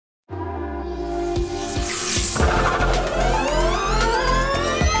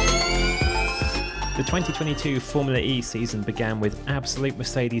The 2022 Formula E season began with absolute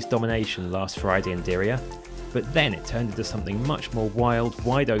Mercedes domination last Friday in Diriyah, but then it turned into something much more wild,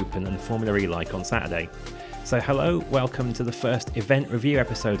 wide open and Formula E-like on Saturday. So hello, welcome to the first event review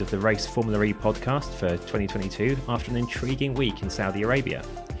episode of the Race Formula E podcast for 2022 after an intriguing week in Saudi Arabia.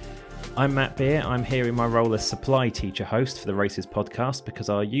 I'm Matt Beer, I'm here in my role as supply teacher host for the Races podcast because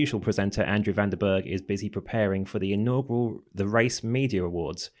our usual presenter Andrew van der Berg is busy preparing for the inaugural The Race Media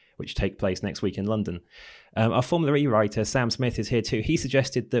Awards, which take place next week in London. Our Formula E writer Sam Smith is here too. He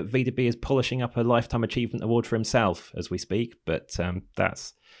suggested that VDB is polishing up a Lifetime Achievement Award for himself as we speak, but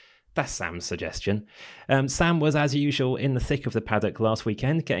that's Sam's suggestion. Sam was, as usual, in the thick of the paddock last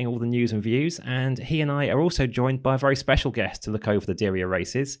weekend, getting all the news and views, and he and I are also joined by a very special guest to look over the Diriyah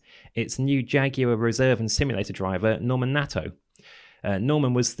races. It's new Jaguar reserve and simulator driver Norman Nato.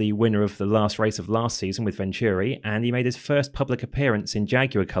 Norman was the winner of the last race of last season with Venturi, and he made his first public appearance in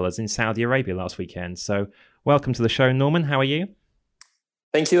Jaguar colours in Saudi Arabia last weekend. So welcome to the show, Norman. How are you?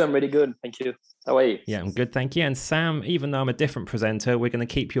 Thank you. I'm really good. Thank you. How are you? Yeah, I'm good, thank you. And Sam, even though I'm a different presenter, we're going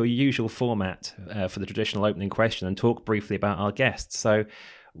to keep your usual format for the traditional opening question and talk briefly about our guests. So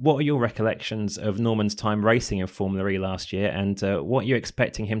what are your recollections of Norman's time racing in Formula E last year, and what are you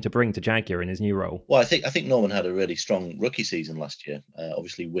expecting him to bring to Jaguar in his new role? Well, I think Norman had a really strong rookie season last year.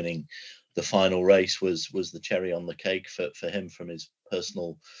 Obviously, winning the final race was the cherry on the cake for him from his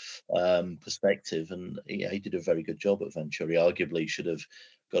personal perspective, and he did a very good job at Venturi. Arguably, should have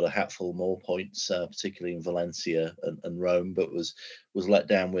got a hatful more points, particularly in Valencia and Rome, but was let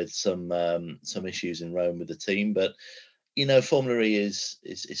down with some issues in Rome with the team. But you know, Formula E is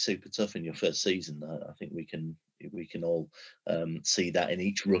super tough in your first season. I think we can all see that in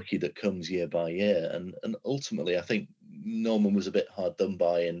each rookie that comes year by year, and ultimately, I think Norman was a bit hard done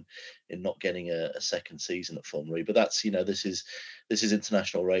by in not getting a second season at Formula E. But that's, you know, this is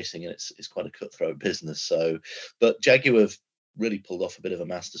international racing, and it's quite a cutthroat business. So, but Jaguar have really pulled off a bit of a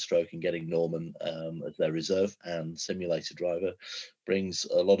masterstroke in getting Norman as their reserve and simulator driver. Brings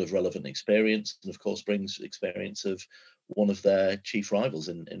a lot of relevant experience, and of course brings experience of one of their chief rivals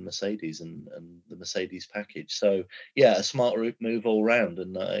in Mercedes and the Mercedes package. So yeah, a smart move all round,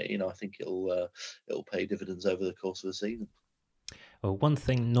 and I think it'll pay dividends over the course of the season. Well, one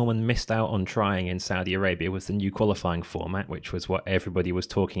thing Norman missed out on trying in Saudi Arabia was the new qualifying format, which was what everybody was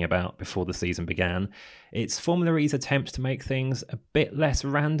talking about before the season began. It's Formula E's attempt to make things a bit less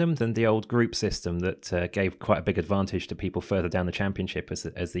random than the old group system that gave quite a big advantage to people further down the championship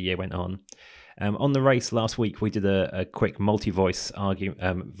as the year went on. On the race last week, we did a quick multi-voice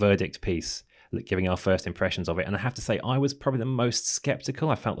verdict piece giving our first impressions of it. And I have to say, I was probably the most sceptical.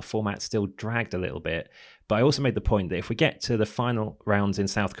 I felt the format still dragged a little bit. But I also made the point that if we get to the final rounds in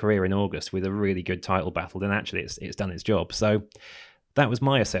South Korea in August with a really good title battle, then actually it's done its job. So that was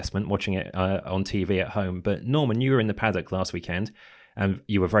my assessment watching it on TV at home. But Norman, you were in the paddock last weekend, and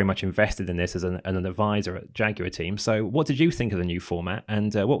you were very much invested in this as an advisor at Jaguar team. So what did you think of the new format,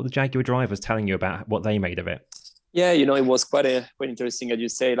 and what were the Jaguar drivers telling you about what they made of it? Yeah, you know, it was quite interesting, as you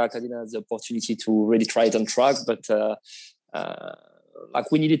say. Like, I didn't have the opportunity to really try it on track, but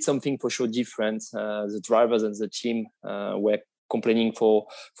like we needed something for sure different. The drivers and the team were complaining for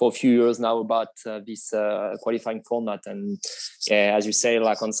a few years now about this qualifying format, and yeah, as you say,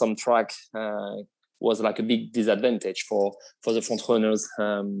 like on some track was like a big disadvantage for the front runners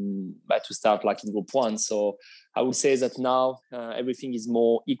to start like in Group 1. So I would say that now everything is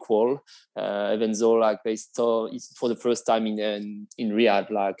more equal, even though like it's for the first time in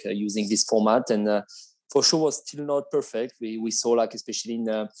Riyadh, like using this format, and for sure was still not perfect. We saw like especially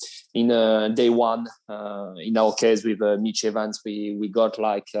in day one, in our case with Mitch Evans, we got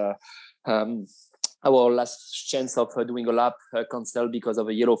like our last chance of doing a lap cancelled because of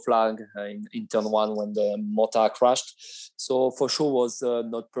a yellow flag in turn 1 when the motor crashed. So for sure was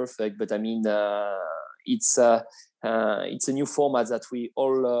not perfect, but I mean it's a new format that we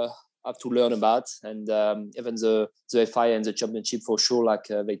all have to learn about, and even the FIA and the championship for sure, like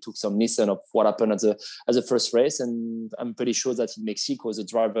they took some lesson of what happened at the first race, and I'm pretty sure that in Mexico the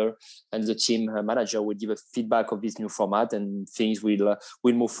driver and the team manager will give a feedback of this new format, and things will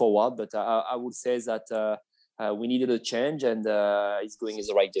move forward. But I would say that we needed a change, and it's going in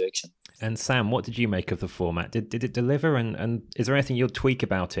the right direction. And Sam, what did you make of the format? Did it deliver, and is there anything you'll tweak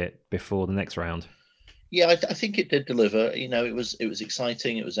about it before the next round? Yeah, I think it did deliver. You know, it was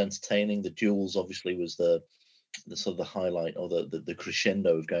exciting. It was entertaining. The duels obviously was the sort of the highlight, or the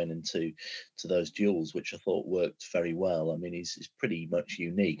crescendo of going into those duels, which I thought worked very well. I mean, he's pretty much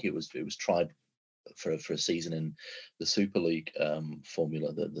unique. It was tried for a season in the Super League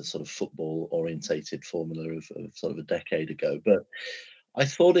formula, the sort of football orientated formula of sort of a decade ago. But I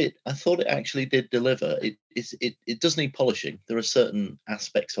thought it actually did deliver. It does need polishing. There are certain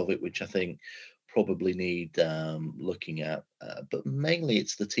aspects of it which I think probably need looking at, but mainly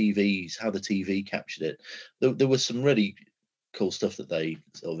it's the TVs, how the TV captured it. There was some really cool stuff that they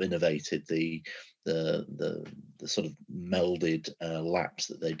sort of innovated. The sort of melded laps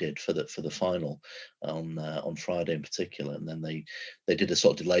that they did for the final on Friday in particular, and then they did a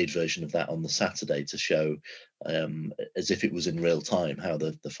sort of delayed version of that on the Saturday to show as if it was in real time how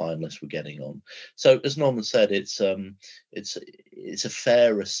the finalists were getting on. So as Norman said, it's a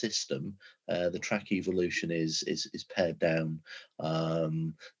fairer system. The track evolution is pared down.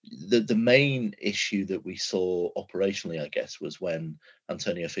 The main issue that we saw operationally, I guess, was when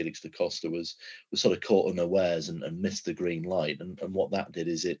Antonio Felix da Costa was sort of caught unawares and missed the green light, and what that did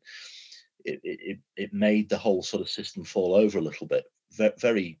is it made the whole sort of system fall over a little bit,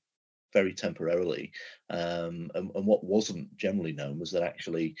 very very temporarily. And what wasn't generally known was that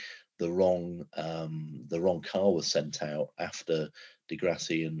actually the wrong car was sent out after Di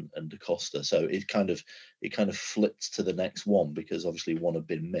Grassi and Da Costa, so it kind of flipped to the next one because obviously one had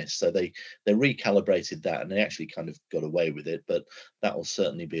been missed. So they recalibrated that and they actually kind of got away with it. But that will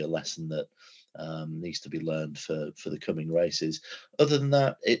certainly be a lesson that needs to be learned for the coming races. Other than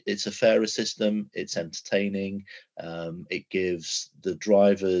that, it's a fairer system. It's entertaining. It gives the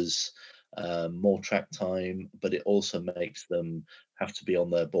drivers more track time, but it also makes them have to be on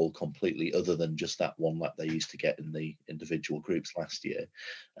their ball completely, other than just that one lap they used to get in the individual groups last year.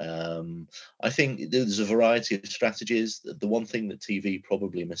 I think there's a variety of strategies. The one thing that TV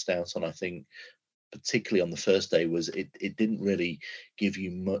probably missed out on, I think, particularly on the first day, was it didn't really give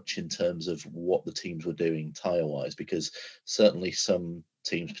you much in terms of what the teams were doing tyre wise, because certainly some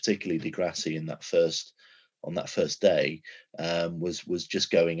teams, particularly Di Grassi on that first day, was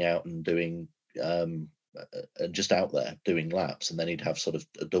just going out and doing and just out there doing laps, and then he'd have sort of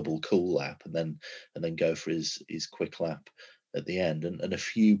a double cool lap and then go for his quick lap at the end, and a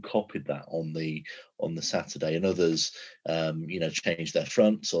few copied that on the Saturday, and others changed their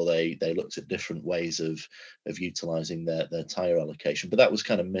fronts, or they looked at different ways of utilizing their tire allocation. But that was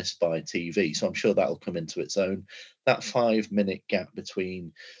kind of missed by TV, so I'm sure that'll come into its own. That 5-minute gap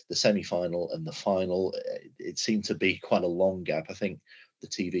between the semi-final and the final, it seemed to be quite a long gap. I think the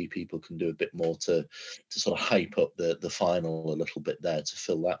TV people can do a bit more to sort of hype up the final a little bit there to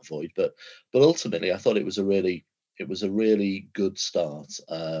fill that void. But ultimately, I thought it was a really good start.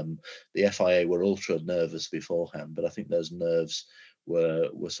 The FIA were ultra nervous beforehand, but I think those nerves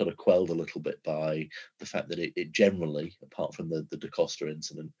were sort of quelled a little bit by the fact that it generally, apart from the Da Costa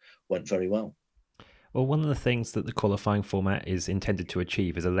incident, went very well. Well, one of the things that the qualifying format is intended to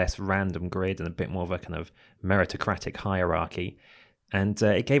achieve is a less random grid and a bit more of a kind of meritocratic hierarchy. And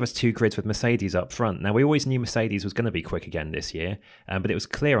it gave us 2 grids with Mercedes up front. Now, we always knew Mercedes was going to be quick again this year, but it was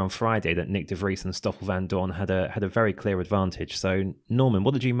clear on Friday that Nick de Vries and Stoffel van Dorn had a very clear advantage. So, Norman,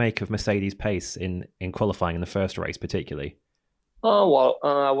 what did you make of Mercedes' pace in qualifying in the first race particularly? Oh, well,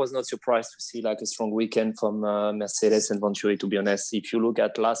 I was not surprised to see like a strong weekend from Mercedes and Venturi, to be honest. If you look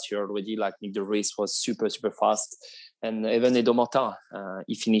at last year already, like Nick de Vries was super, super fast. And even Edo Martin,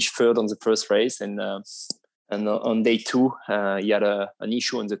 he finished third on the first race, and on day 2, he had an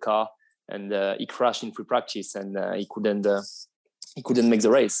issue in the car, and he crashed in free practice, and he couldn't make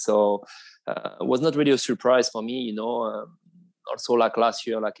the race. So it was not really a surprise for me, also, like last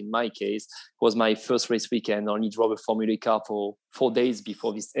year, like in my case, it was my first race weekend. I only drove a Formula E car for 4 days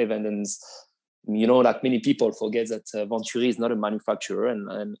before this event, and like many people forget that Venturi is not a manufacturer,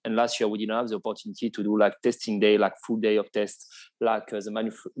 and last year we didn't have the opportunity to do like testing day, like full day of test, like the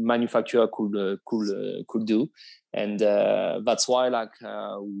manufacturer could do, and that's why like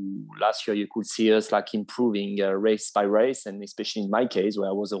last year you could see us like improving race by race, and especially in my case where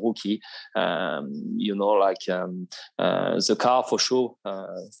I was a rookie, the car for sure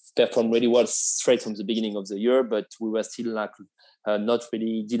performed really well straight from the beginning of the year, but we were still like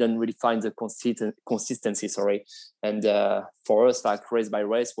didn't really find the consistency, and for us, like race by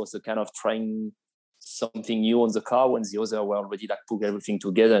race was a kind of trying something new on the car when the other were already like put everything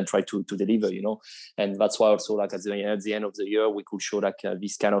together and try to deliver, and that's why also like at the end of the year we could show like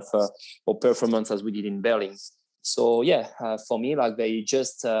this kind of performance as we did in Berlin. So for me, like they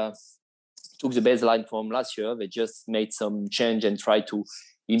just took the baseline from last year, they just made some change and tried to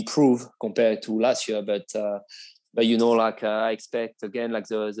improve compared to last year, but I expect again like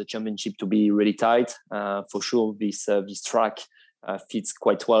the championship to be really tight. For sure, this track fits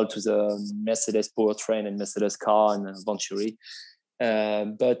quite well to the Mercedes powertrain and Mercedes car and Venturi.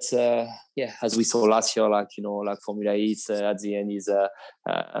 But as we saw last year, like Formula E, at the end is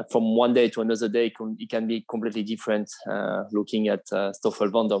from one day to another day, it can be completely different. Looking at Stoffel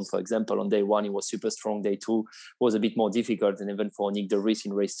Vandoorne, for example, on day one, he was super strong. Day two was a bit more difficult, and even for Nick de Vries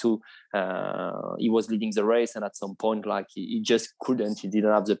in race two, he was leading the race, and at some point, like he just couldn't. He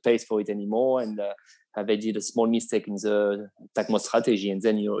didn't have the pace for it anymore, and they did a small mistake in the TACMOD strategy, and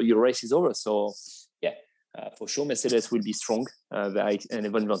then your race is over. So for sure, Mercedes will be strong, and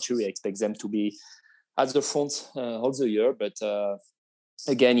even Venturi, I expect them to be at the front all the year. But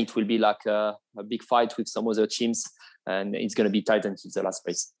again, it will be like a big fight with some other teams, and it's going to be tight until the last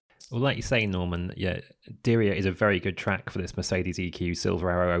race. Well, like you say, Norman, Diriyah is a very good track for this Mercedes EQ Silver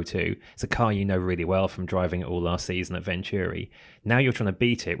Arrow 02. It's a car you know really well from driving it all last season at Venturi. Now you're trying to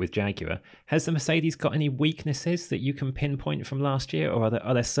beat it with Jaguar. Has the Mercedes got any weaknesses that you can pinpoint from last year, or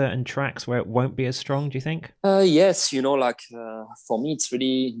are there certain tracks where it won't be as strong, do you think? Yes, for me, it's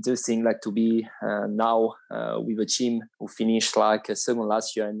really interesting, to be now with a team who finished second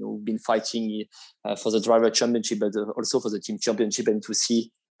last year and who've been fighting for the driver championship, but also for the team championship, and to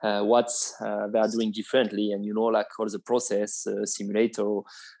see what they are doing differently, and all the process, simulator,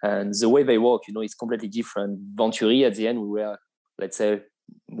 and the way they work, it's completely different. Venturi, at the end, we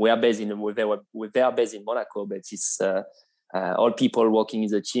are based in Monaco, but it's all people working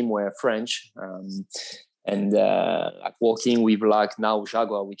in the team were French, and working with now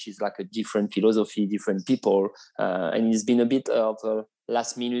Jaguar, which is a different philosophy, different people, and it's been a bit of a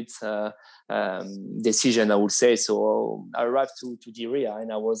last minute decision, I would say. So I arrived to Diriyah,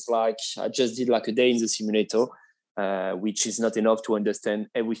 and I was I just did a day in the simulator, which is not enough to understand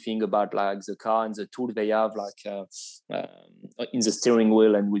everything about the car and the tool they have in the steering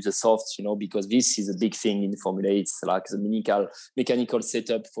wheel and with the softs, because this is a big thing in Formula E. It's the mechanical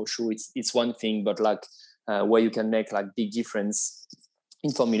setup, for sure. It's one thing, but where you can make big difference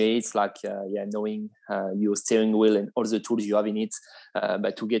in Formula E, it's knowing your steering wheel and all the tools you have in it,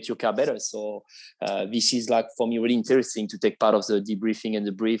 but to get your car better. So this is for me really interesting to take part of the debriefing and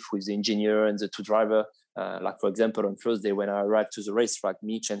the brief with the engineer and the two driver. For example, on Thursday when I arrived to the racetrack,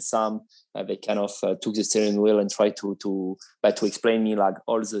 Mitch and Sam, they kind of took the steering wheel and tried to explain me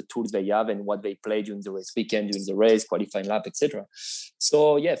all the tools they have and what they play during the race weekend, during the race, qualifying lap, etc.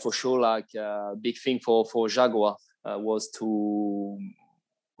 So yeah, for sure, big thing for Jaguar was to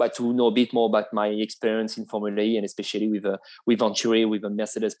know a bit more about my experience in Formula E, and especially with Venturi, with a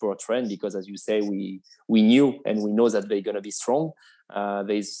Mercedes powertrain, because as you say, we knew and we know that they're going to be strong.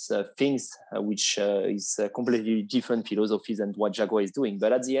 There's things which is completely different philosophies than what Jaguar is doing.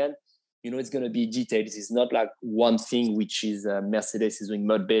 But at the end, it's going to be details. It's not one thing which is Mercedes is doing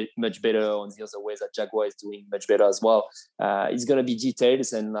much better on the other ways that Jaguar is doing much better as well. It's going to be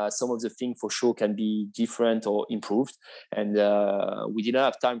details, and some of the things for sure can be different or improved. And we didn't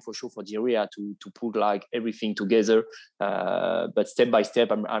have time for sure for Diriyah to put everything together. But step by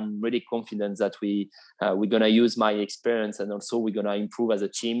step, I'm really confident that we're going to use my experience, and also we're going to improve as a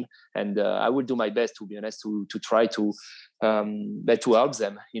team. And I will do my best, to be honest, to try to help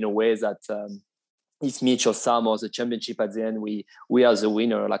them in a way that if Mitch or Sam or the championship at the end, we are the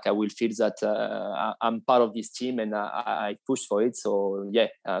winner. I will feel that I'm part of this team and I push for it. So yeah,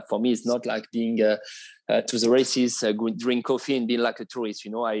 for me, it's not being to the races, drink coffee and being like a tourist.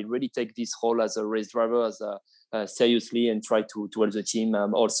 I really take this role as a race driver as seriously and try to help the team.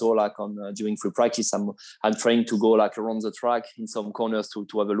 Also during free practice, I'm trying to go around the track in some corners to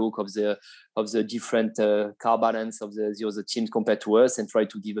have a look of the different car balance of the other teams compared to us, and try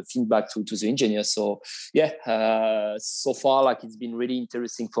to give a feedback to the engineer. So yeah, so far it's been really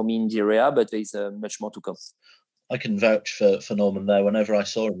interesting for me in Diriyah, but there's much more to come. I can vouch for Norman there. Whenever I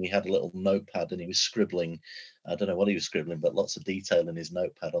saw him, he had a little notepad and he was scribbling. I don't know what he was scribbling, but lots of detail in his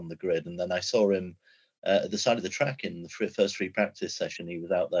notepad on the grid. And then I saw him at the side of the track in the first free practice session. He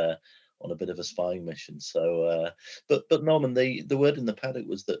was out there on a bit of a spying mission. So, but Norman, the word in the paddock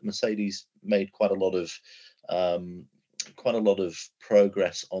was that Mercedes made quite a lot of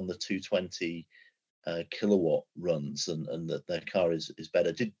progress on the 220 kilowatt runs, and that their car is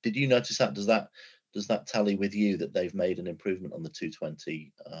better. Did you notice that? Does that tally with you that they've made an improvement on the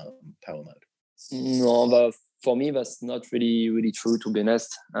 220 power mode? No, but for me, that's not really true, to be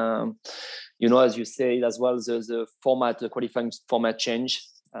honest. As you say as well, the qualifying format change.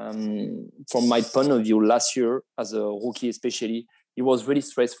 From my point of view, last year, as a rookie especially, it was really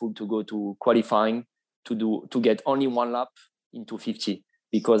stressful to go to qualifying to get only one lap in 250,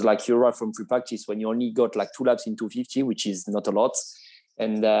 because you arrive from free practice when you only got 2 laps in 250, which is not a lot.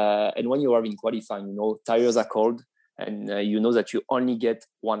 And when you are in qualifying, tires are cold, and you know that you only get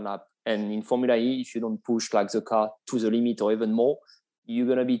one lap. And in Formula E, if you don't push like the car to the limit or even more, you're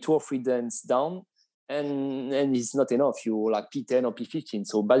gonna be 2 or 3 dents down, and it's not enough. You're like P10 or P15.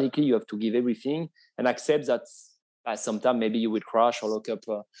 So basically, you have to give everything and accept that sometimes maybe you will crash or lock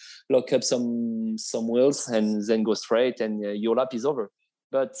up some wheels and then go straight, and your lap is over.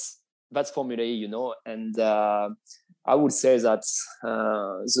 But that's Formula E, and I would say that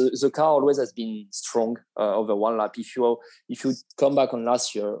the car always has been strong over one lap. If you come back on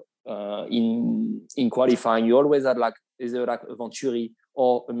last year in qualifying, you always had like either like a Venturi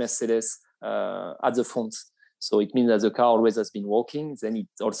or a Mercedes at the front. So it means that the car always has been working. Then it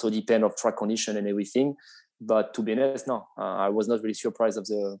also depends on track condition and everything. But to be honest, no, I was not really surprised of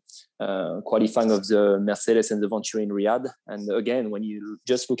the qualifying of the Mercedes and the Venturi in Riyadh. And again, when you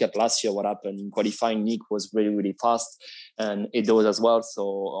just look at last year, what happened in qualifying, Nick was really, really fast, and Edo as well. So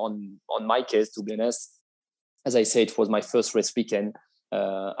on my case, to be honest, as I said, it was my first race weekend.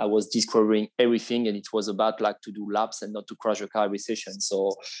 I was discovering everything, and it was about like to do laps and not to crash a car every session.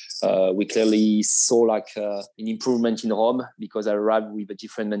 So we clearly saw like an improvement in Rome, because I arrived with a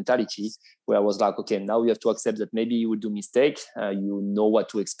different mentality where I was like, okay, now you have to accept that maybe you will do mistake. You know what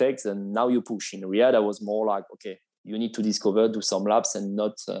to expect, and now you push. In Riyadh, I was more like, okay, you need to discover, do some laps, and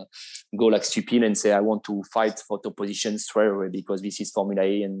not go like stupid and say, I want to fight for top position straight away, because this is Formula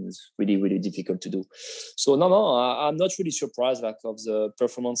E and it's really, really difficult to do. So no, I'm not really surprised like of the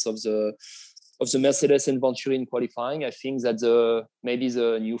performance of the Mercedes and Venturi in qualifying. I think that maybe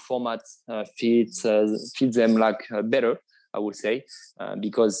the new format fits them like better, I would say,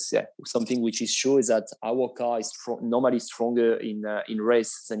 because something which is true is that our car is normally stronger in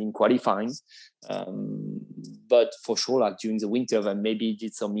race than in qualifying. But for sure, like during the winter, they maybe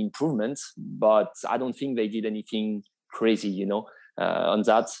did some improvements, but I don't think they did anything crazy, on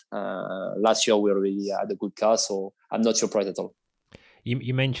that. Last year, we already had a good car, so I'm not surprised at all.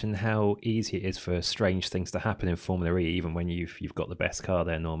 You mentioned how easy it is for strange things to happen in Formula E, even when you've got the best car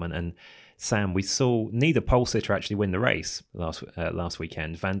there, Norman. And Sam, we saw neither pole sitter actually win the race last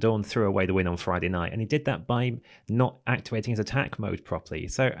weekend. Van Dorn threw away the win on Friday night, and he did that by not activating his attack mode properly.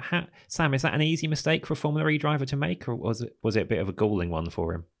 So, Sam, is that an easy mistake for a Formula E driver to make, or was it a bit of a galling one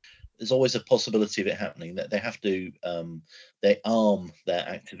for him? There's always a possibility of it happening. That they have to they arm their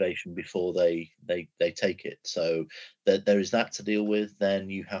activation before they take it. So there is that to deal with. Then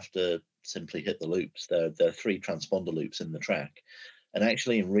you have to simply hit the loops. There are 3 transponder loops in the track, and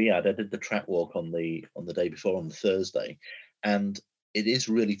actually in Riyadh I did the track walk on the day before, on the Thursday, and it is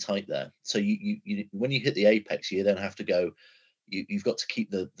really tight there. So you when you hit the apex, you then have to go. You've got to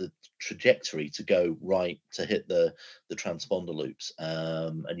keep the trajectory to go right to hit the transponder loops,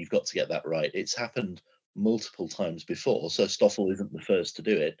 and you've got to get that right. It's happened multiple times before, so Stoffel isn't the first to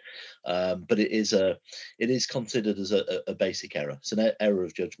do it, but it is considered as a basic error. It's an error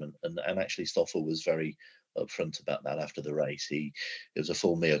of judgment, and actually Stoffel was very upfront about that after the race. It was a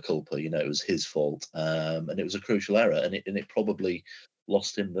full mea culpa, it was his fault, and it was a crucial error, and it probably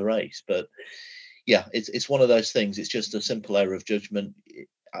lost him the race. But yeah, it's one of those things. It's just a simple error of judgment.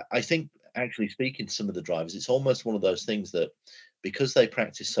 I think, actually, speaking to some of the drivers, it's almost one of those things that, because they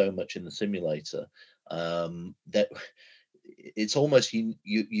practice so much in the simulator, that it's almost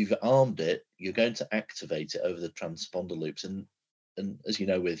you've armed it. You're going to activate it over the transponder loops, and as you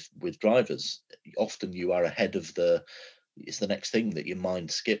know, with drivers, often you are ahead of it's the next thing that your mind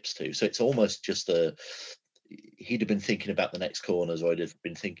skips to. So it's almost just he'd have been thinking about the next corners, or he'd have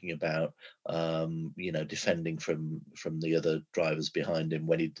been thinking about defending from the other drivers behind him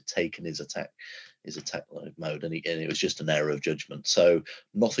when he'd taken his attack mode, and it was just an error of judgment. So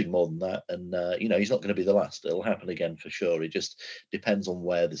nothing more than that. And he's not going to be the last. It'll happen again for sure. It just depends on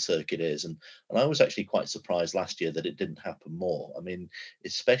where the circuit is. And I was actually quite surprised last year that it didn't happen more. I mean,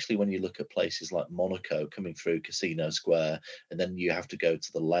 especially when you look at places like Monaco, coming through Casino Square, and then you have to go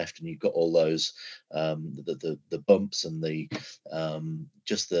to the left, and you've got all those the bumps and the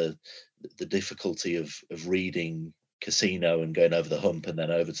difficulty of reading Casino and going over the hump and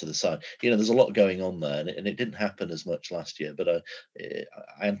then over to the side. There's a lot going on there, and it didn't happen as much last year, but I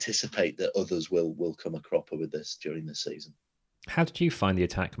anticipate that others will come a cropper with this during this season. How did you find the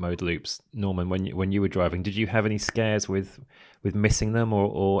attack mode loops, Norman, when you were driving? Did you have any scares with missing them,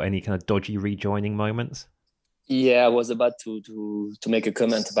 or any kind of dodgy rejoining moments? Yeah, I was about to make a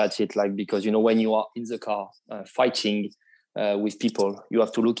comment about it, because when you are in the car fighting with people, you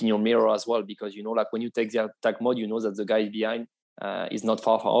have to look in your mirror as well, because when you take the attack mode, that the guy behind is not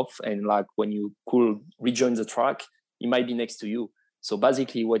far off, and when you could rejoin the track, he might be next to you. So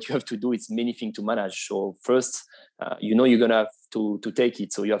basically, what you have to do is many things to manage. So first, you're gonna have to take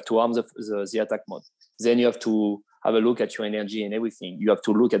it, so you have to arm the attack mode. Then you have to have a look at your energy and everything. You have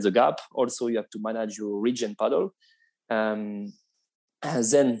to look at the gap. Also, you have to manage your regen paddle. And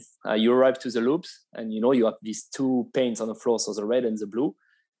then you arrive to the loops, and you have these two paints on the floor, so the red and the blue.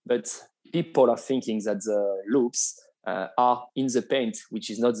 But people are thinking that the loops are in the paint, which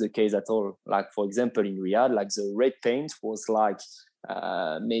is not the case at all. Like, for example, in Riyadh, like the red paint was like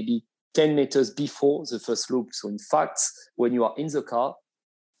maybe 10 meters before the first loop. So in fact, when you are in the car,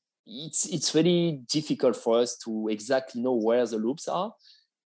 it's really difficult for us to exactly know where the loops are.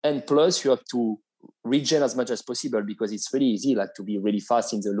 And plus, you have to regen as much as possible, because it's really easy like to be really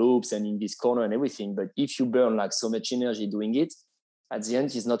fast in the loops and in this corner and everything. But if you burn like so much energy doing it, at the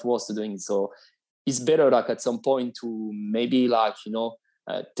end, it's not worth doing it. So it's better like at some point to maybe like,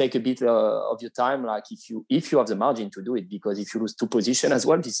 take a bit of your time, like if you have the margin to do it, because if you lose 2 positions as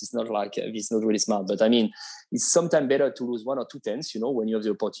well, this is not really smart. But I mean, it's sometimes better to lose 1 or 2 tenths, when you have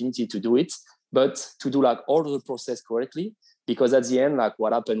the opportunity to do it, but to do like all the process correctly. Because at the end, like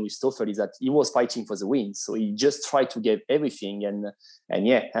what happened with Stoffel is that he was fighting for the win. So he just tried to get everything.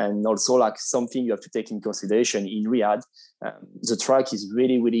 And also like something you have to take in consideration in Riyadh, the track is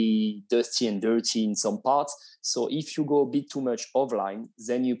really, really dusty and dirty in some parts. So if you go a bit too much offline,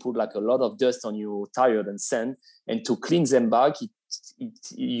 then you put like a lot of dust on your tire and sand. And to clean them back,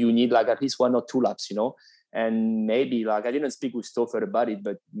 you need like at least 1 or 2 laps, And maybe like I didn't speak with Stoffel about it,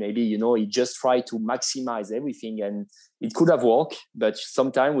 but maybe he just tried to maximize everything, and it could have worked. But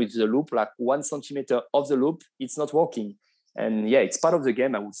sometimes with the loop, like 1 centimeter of the loop, it's not working. And yeah, it's part of the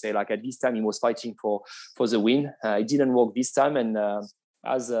game, I would say. Like at this time, he was fighting for the win. It didn't work this time, and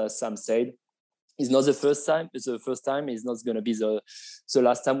as Sam said, it's not the first time. It's the first time. It's not going to be the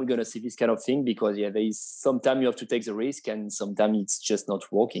last time we're going to see this kind of thing, because there is sometimes you have to take the risk, and sometimes it's just not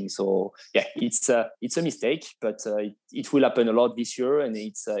working. So yeah, it's a mistake, but it will happen a lot this year, and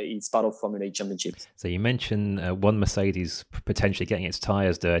it's part of Formula E Championship. So you mentioned one Mercedes potentially getting its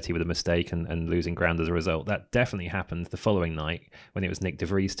tyres dirty with a mistake and losing ground as a result. That definitely happened the following night when it was Nick De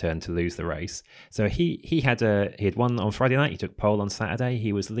Vries' turn to lose the race. So he had won on Friday night. He took pole on Saturday.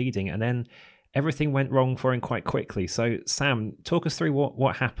 He was leading, and then everything went wrong for him quite quickly. So, Sam, talk us through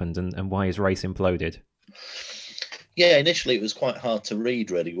what happened and why his race imploded. Yeah, initially it was quite hard to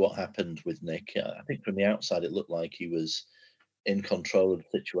read, really, what happened with Nick. I think from the outside it looked like he was in control of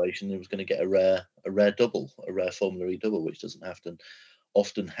the situation. He was going to get a rare double, a rare Formula E double, which doesn't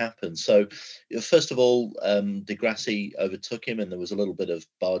often happen. So, first of all, Di Grassi overtook him, and there was a little bit of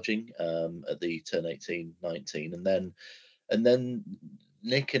barging at the turn 18-19, and then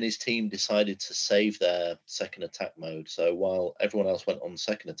Nick and his team decided to save their second attack mode. So while everyone else went on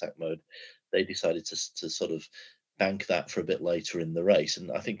second attack mode, they decided to sort of bank that for a bit later in the race.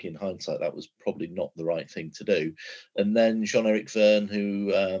 And I think in hindsight, that was probably not the right thing to do. And then Jean-Eric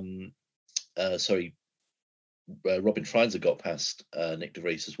Vergne, Robin Frijns got past Nick De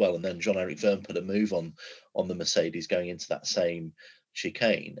Vries as well. And then Jean-Eric Vergne put a move on the Mercedes going into that same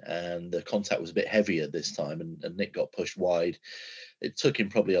chicane, and the contact was a bit heavier this time, and Nick got pushed wide. It took him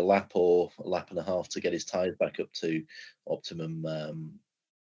probably a lap or a lap and a half to get his tyres back up to optimum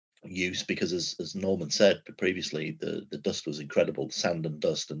use, because as Norman said previously, the dust was incredible. The sand and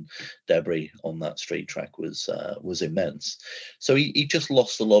dust and debris on that street track was immense. So he just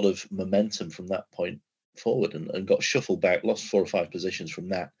lost a lot of momentum from that point forward and got shuffled back, lost 4 or 5 positions from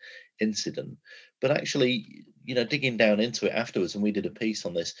that incident. But actually, digging down into it afterwards, and we did a piece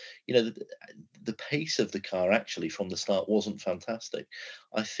on this, the pace of the car actually from the start wasn't fantastic.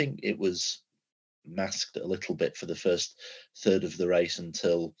 I think it was masked a little bit for the first third of the race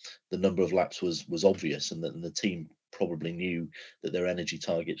until the number of laps was obvious, and the team probably knew that their energy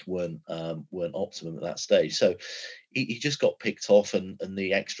targets weren't optimum at that stage. So he just got picked off, and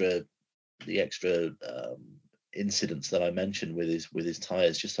the extra incidents that I mentioned with his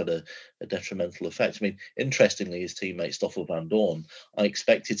tyres just had a detrimental effect. I mean, interestingly, his teammate Stoffel Vandoorne, I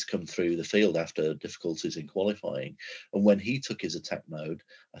expected to come through the field after difficulties in qualifying, and when he took his attack mode,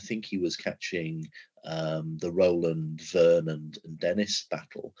 I think he was catching the Roland, Vergne and Dennis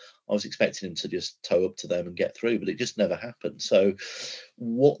battle. I was expecting him to just tow up to them and get through, but it just never happened. So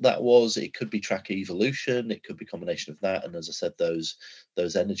what that was, it could be track evolution, it could be a combination of that, and as I said, those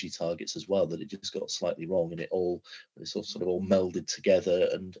energy targets as well, that it just got slightly wrong, and it all sort of all melded together,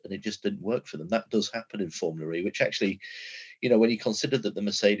 and it just didn't work for them. That does happen in Formula E, which actually, when you consider that the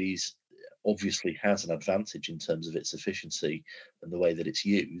Mercedes obviously has an advantage in terms of its efficiency and the way that it's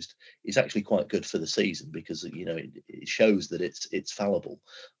used, is actually quite good for the season, because it shows that it's fallible.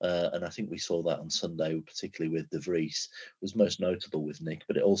 And I think we saw that on Sunday, particularly with De Vries, was most notable with Nick,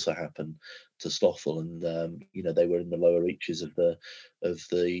 but it also happened to Stoffel, and they were in the lower reaches of the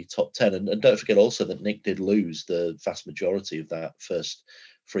top 10. And don't forget also that Nick did lose the vast majority of that first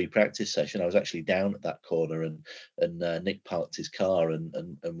free practice session. I was actually down at that corner, and Nick parked his car,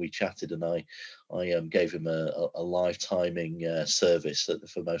 and we chatted, and I gave him a live timing service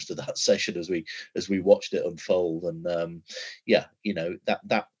for most of that session as we watched it unfold. And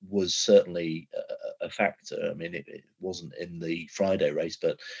that was certainly a factor. I mean, it wasn't in the Friday race,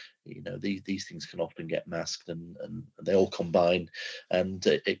 but these things can often get masked, and they all combine, and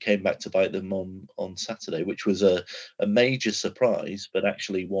it came back to bite them on Saturday, which was a major surprise, but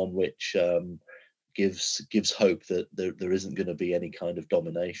actually one which gives hope that there isn't going to be any kind of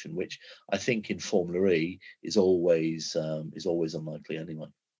domination, which I think in Formula E is always unlikely anyway.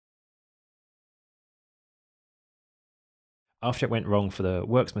 After it went wrong for the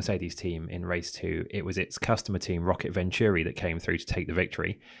Works Mercedes team in race 2, it was its customer team, Rocket Venturi, that came through to take the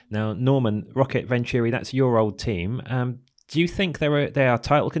victory. Now, Norman, Rocket Venturi, that's your old team. Do you think they are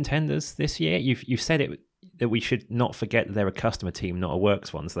title contenders this year? You've said that we should not forget that they're a customer team, not a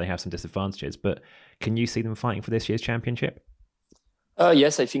Works one, so they have some disadvantages. But can you see them fighting for this year's championship?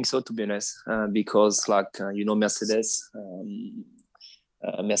 Yes, I think so, to be honest, because Mercedes.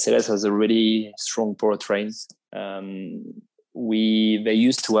 Mercedes has a really strong powertrain. They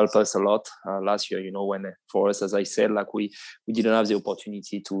used to help us a lot last year, when for us, as I said, we didn't have the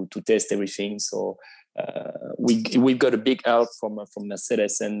opportunity to test everything. So we've got a big help from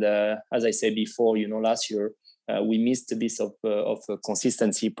Mercedes. And as I said before, last year we missed a bit of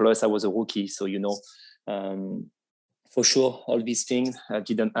consistency. Plus I was a rookie. So, for sure, all these things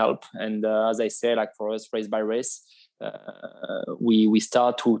didn't help. And as I said, for us, race by race, we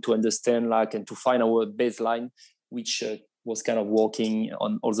start to understand and to find our baseline, which was kind of working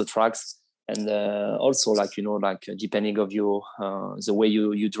on all the tracks. And also depending of your the way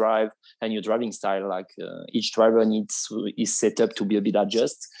you drive and your driving style, each driver is set up to be a bit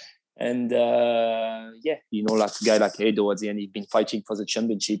adjust. And a guy like Edo at the end, he's been fighting for the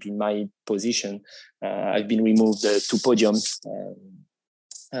championship in my position. I've been removed 2 podiums.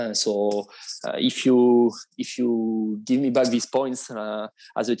 So if you give me back these points,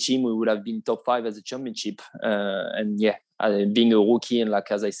 as a team, we would have been top 5 as a championship. Being a rookie, and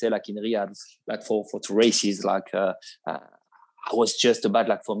as I said, in Riyadh, for 2 races, I was just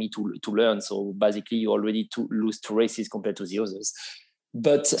about for me to learn. So basically, you already lose 2 races compared to the others.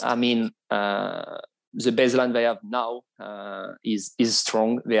 But I mean, the baseline they have now is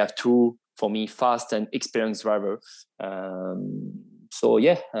strong. They have 2, for me, fast and experienced driver. So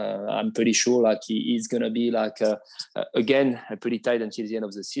I'm pretty sure he's gonna be again pretty tight until the end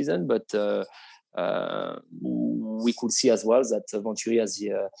of the season. But we could see as well that Venturi has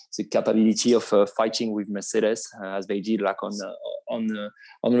the capability of fighting with Mercedes as they did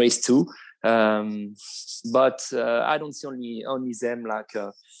on race 2. But I don't see only them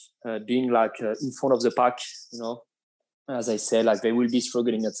being in front of the pack. As I said, they will be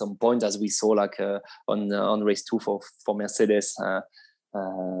struggling at some point, as we saw on race 2 for Mercedes.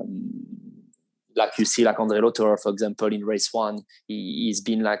 You see, André Lotterer, for example, in race 1, he's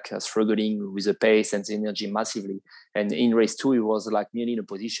been struggling with the pace and the energy massively. And in race 2, he was nearly in a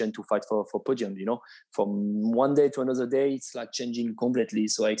position to fight for podium. From one day to another day, it's changing completely.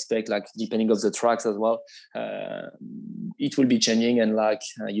 So I expect depending of the tracks as well, it will be changing. And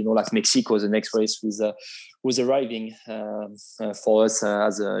Mexico, the next race was arriving for us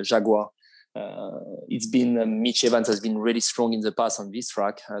as a Jaguar. It's been Mitch Evans has been really strong in the past on this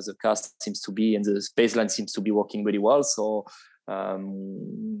track, as the car seems to be, and the baseline seems to be working really well. So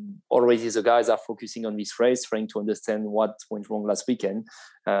already the guys are focusing on this race, trying to understand what went wrong last weekend.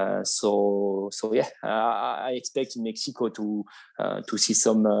 I expect in Mexico to see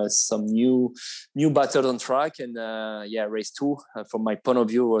some new battles on track. And race 2 from my point of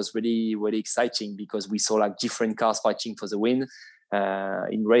view was really, really exciting, because we saw different cars fighting for the win.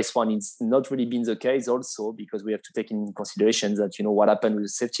 In race 1, it's not really been the case also, because we have to take in consideration that what happened with the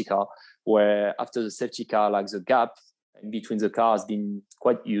safety car, where after the safety car, the gap in between the cars has been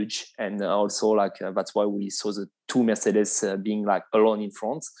quite huge. And also that's why we saw the 2 Mercedes being alone in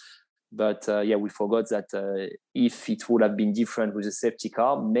front. But we forgot that if it would have been different with the safety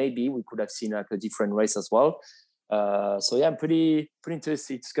car, maybe we could have seen a different race as well. I'm pretty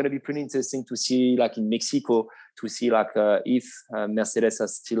interested. It's going to be pretty interesting to see in Mexico, to see if Mercedes are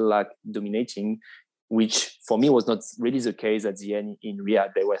still dominating, which for me was not really the case at the end in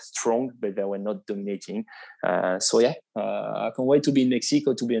Riyadh. They were strong, but they were not dominating. I can't wait to be in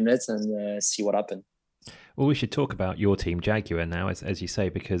Mexico, to be honest, and see what happens. Well, we should talk about your team, Jaguar, now, as you say,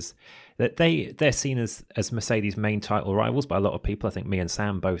 because they're seen as Mercedes' main title rivals by a lot of people. I think me and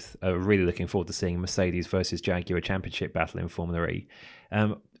Sam both are really looking forward to seeing Mercedes versus Jaguar championship battle in Formula E.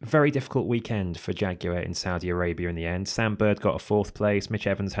 Very difficult weekend for Jaguar in Saudi Arabia in the end. Sam Bird got a 4th place. Mitch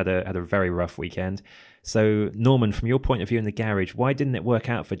Evans had a very rough weekend. So, Norman, from your point of view in the garage, why didn't it work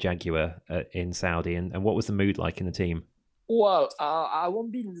out for Jaguar in Saudi, and what was the mood like in the team? Well, I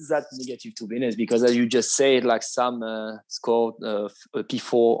won't be that negative, to be honest, because as you just said, like Sam scored a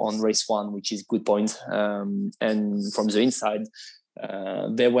P4 on race 1, which is good point. And from the inside,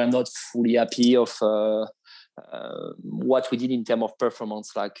 they were not fully happy of what we did in terms of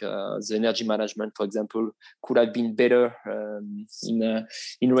performance. Like the energy management, for example, could have been better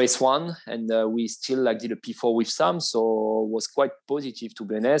in race 1, and we still did a P4 with Sam, so it was quite positive, to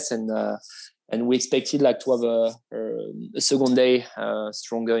be honest. And we expected to have a second day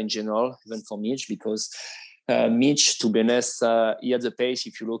stronger in general, even for Mitch, because Mitch, to be honest, he had the pace.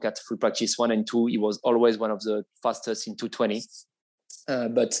 If you look at free practice 1 and 2, he was always one of the fastest in 220.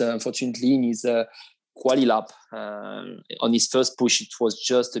 But unfortunately, in his quali lap, on his first push, it was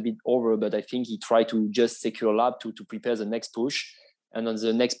just a bit over. But I think he tried to just secure a lap to prepare the next push. And on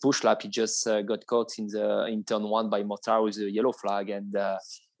the next push lap, he just got caught in turn 1 by Mortara with a yellow flag. And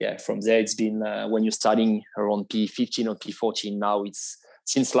from there, it's been when you're starting around P15 or P14 now,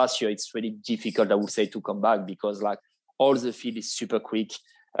 since last year, it's really difficult, I would say, to come back, because all the field is super quick.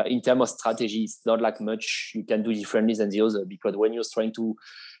 In terms of strategy, it's not much you can do differently than the other, because when you're trying to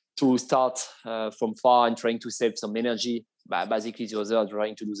start from far and trying to save some energy, basically the other are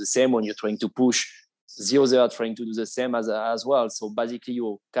trying to do the same. When you're trying to push, the other are trying to do the same as well. So basically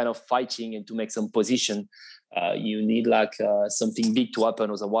you're kind of fighting, and to make some position, you need something big to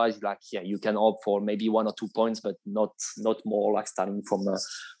happen. Otherwise, you can opt for maybe 1 or 2 points, but not more, starting from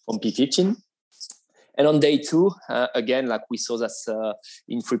P15. And on day 2, again, we saw that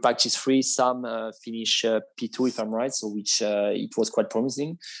in free practice 3, Sam finished P2, if I'm right, so which it was quite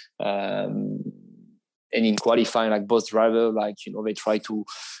promising. And in qualifying, both drivers, they try to.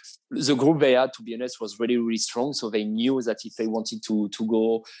 The group they had, to be honest, was really, really strong. So they knew that if they wanted to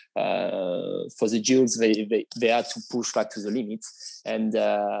go for the jewels, they had to push to the limits. And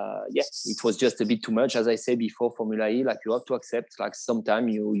it was just a bit too much. As I said before, Formula E, you have to accept,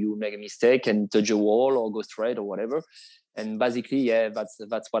 sometimes you make a mistake and touch a wall or go straight or whatever. And basically,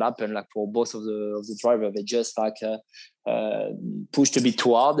 that's what happened. For both of the driver, they just pushed a bit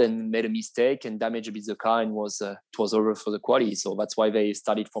too hard and made a mistake and damaged a bit the car, and it was over for the quali. So that's why they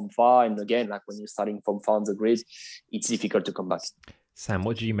started from far. And again, when you're starting from far on the grid, it's difficult to come back. Sam,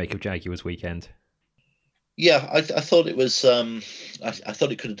 what did you make of Jaguar's weekend? Yeah, I thought it was. I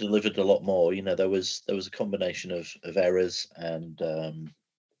thought it could have delivered a lot more. There was a combination of errors and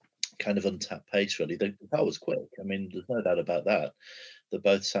kind of untapped pace, really. The car was quick. I mean, there's no doubt about that. That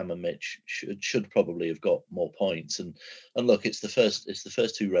both Sam and Mitch should probably have got more points. And look, it's the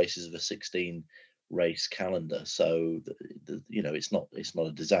first 2 races of a 16 race calendar, so it's not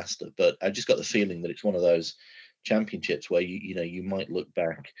a disaster. But I just got the feeling that it's one of those championships where you might look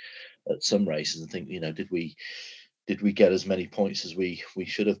back at some races and think, did we get as many points as we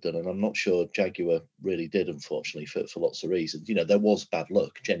should have done? And I'm not sure Jaguar really did, unfortunately, for lots of reasons. There was bad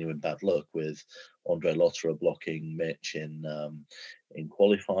luck, genuine bad luck, with Andre Lotterer blocking Mitch in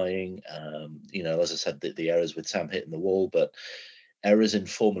qualifying. As I said, the errors with Sam hitting the wall, but errors in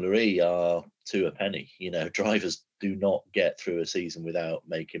Formula E are to a penny. Drivers do not get through a season without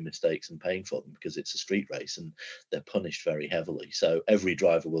making mistakes and paying for them, because it's a street race and they're punished very heavily. So every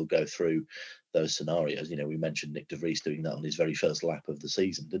driver will go through those scenarios. We mentioned Nick De Vries doing that on his very first lap of the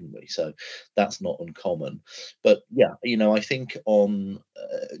season, didn't we? So that's not uncommon. But yeah, I think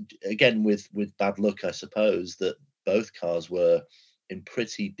again with bad luck, I suppose, that both cars were in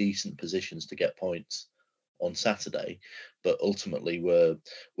pretty decent positions to get points on Saturday, but ultimately were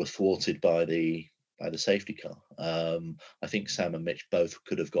thwarted by the safety car. I think Sam and Mitch both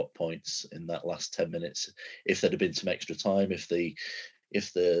could have got points in that last 10 minutes if there'd have been some extra time, if the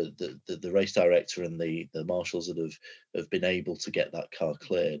race director and the marshals have been able to get that car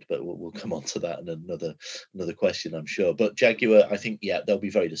cleared. But we'll come on to that in another question, I'm sure. But Jaguar, I think, they'll be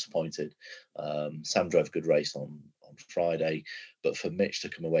very disappointed. Sam drove a good race on Friday, but for Mitch to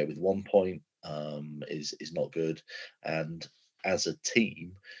come away with 1 point is not good. And as a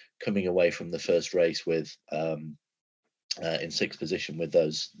team, coming away from the first race with in sixth position with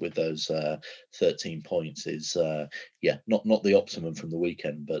those 13 points is not the optimum from the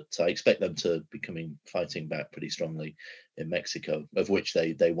weekend, but I expect them to be fighting back pretty strongly in Mexico, of which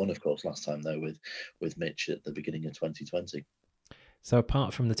they won, of course, last time though with Mitch at the beginning of 2020. So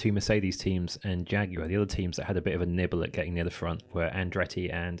apart from the two Mercedes teams and Jaguar, the other teams that had a bit of a nibble at getting near the front were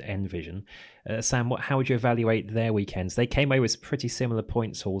Andretti and Envision. Sam, how would you evaluate their weekends? They came away with pretty similar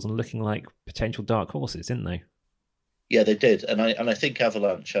points hauls and looking like potential dark horses, didn't they? Yeah, they did, and I think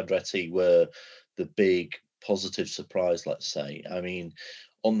Avalanche Andretti were the big positive surprise. Let's say, I mean,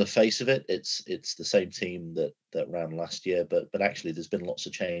 on the face of it, it's the same team that ran last year, but actually, there's been lots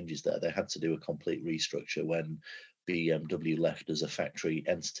of changes there. They had to do a complete restructure when BMW left as a factory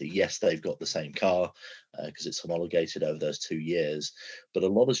entity. Yes, they've got the same car because it's homologated over those 2 years, but a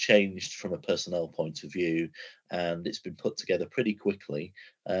lot has changed from a personnel point of view, and it's been put together pretty quickly,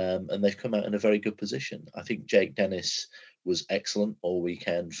 and they've come out in a very good position. I think Jake Dennis was excellent all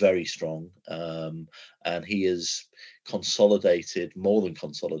weekend, very strong, and he has more than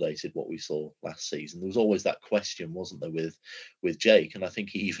consolidated what we saw last season. There was always that question, wasn't there, with Jake, and I think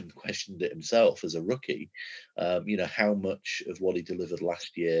he even questioned it himself as a rookie. How much of what he delivered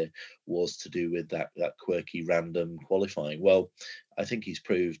last year was to do with that quirky random qualifying? Well, I think he's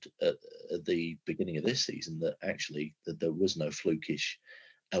proved at the beginning of this season that actually that there was no flukish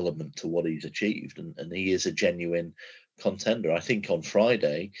element to what he's achieved, and he is a genuine contender. I think on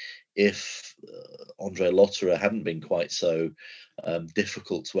Friday, if Andre Lotterer hadn't been quite so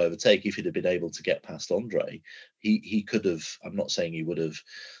difficult to overtake, if he'd have been able to get past Andre, he could have, I'm not saying he would have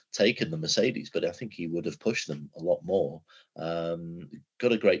taken the Mercedes, but I think he would have pushed them a lot more.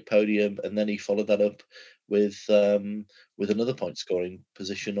 Got a great podium, and then he followed that up with another point scoring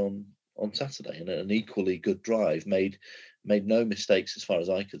position on Saturday, and an equally good drive. Made no mistakes as far as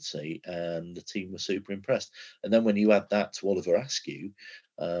I could see, and the team was super impressed. And then when you add that to Oliver Askew,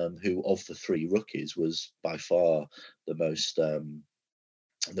 who of the three rookies was by far the most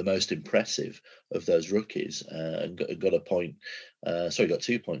impressive of those rookies, and got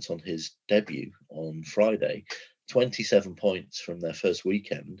 2 points on his debut on Friday. 27 points from their first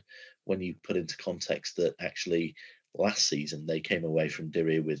weekend, when you put into context that actually last season they came away from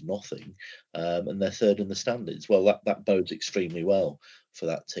Diriyah with nothing, and they're third in the standings. Well, that bodes extremely well for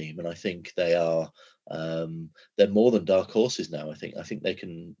that team, and I think they are they're more than dark horses now. I think they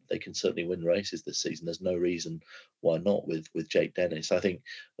can certainly win races this season. There's no reason why not with Jake Dennis. I think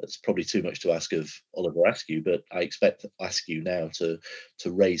that's probably too much to ask of Oliver Askew, but I expect Askew now to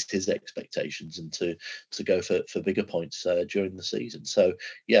raise his expectations and to go for bigger points during the season. So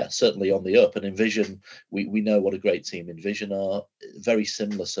yeah, certainly on the up. And Envision, we know what a great team Envision are. Very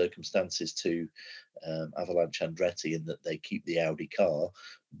similar circumstances to Avalanche Andretti, in that they keep the Audi car,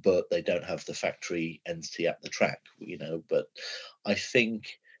 but they don't have the factory entity at the track, But I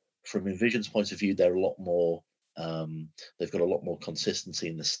think from Envision's point of view, they're a lot more. They've got a lot more consistency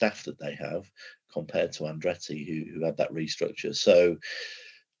in the staff that they have compared to Andretti, who had that restructure. So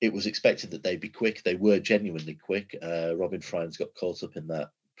it was expected that they'd be quick. They were genuinely quick. Robin Freins got caught up in that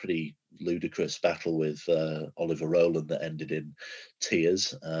pretty ludicrous battle with Oliver Rowland that ended in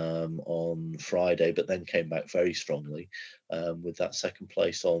tears on Friday, but then came back very strongly with that second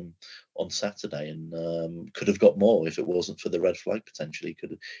place on Saturday, and could have got more if it wasn't for the red flag. Potentially,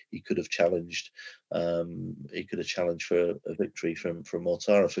 he could have challenged. He could have challenged for a victory from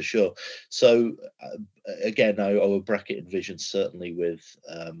Mortara for sure. So again, I would bracket Envision certainly with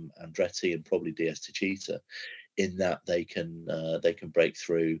Andretti and probably DS Techeetah, in that they can break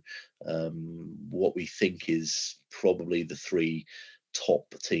through what we think is probably the three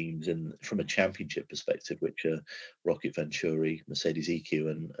top teams from a championship perspective, which are Rocket Venturi, Mercedes EQ,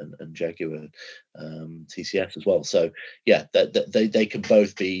 and Jaguar TCS as well. So yeah, they can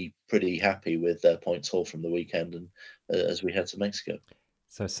both be pretty happy with their points haul from the weekend, and as we head to Mexico.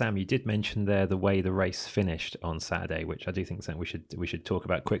 So Sam, you did mention there the way the race finished on Saturday, which I do think something we should talk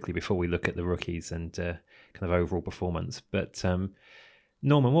about quickly before we look at the rookies and kind of overall performance. But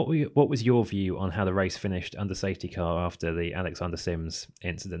Norman, what was your view on how the race finished under safety car after the Alexander Sims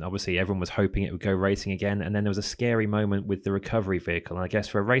incident? Obviously, everyone was hoping it would go racing again, and then there was a scary moment with the recovery vehicle. And I guess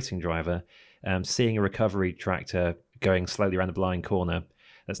for a racing driver, seeing a recovery tractor going slowly around a blind corner,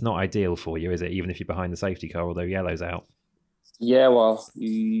 that's not ideal for you, is it? Even if you're behind the safety car, although yellow's out. Yeah, well,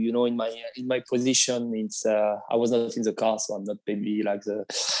 in my position, it's I was not in the car, so I'm not maybe like the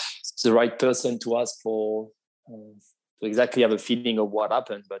right person to ask for to exactly have a feeling of what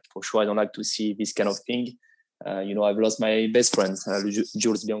happened. But for sure, I don't like to see this kind of thing. I've lost my best friend,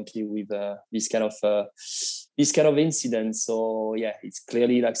 Jules Bianchi, with this kind of this kind of incident. So yeah, it's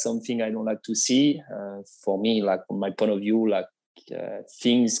clearly like something I don't like to see. For me, like from my point of view, like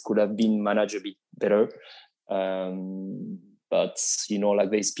things could have been managed a bit better. But like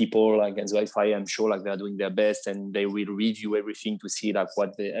these people like Enzo FIA, I'm sure like they're doing their best, and they will review everything to see like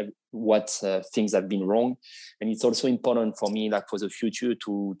what things have been wrong. And it's also important for me like for the future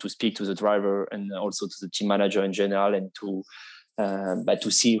to speak to the driver and also to the team manager in general, and but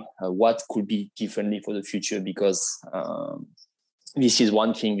to see what could be differently for the future, because this is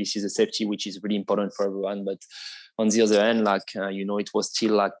one thing. This is a safety which is really important for everyone, but on the other hand, like it was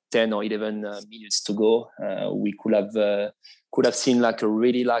still like 10 or 11 minutes to go. We could have seen like a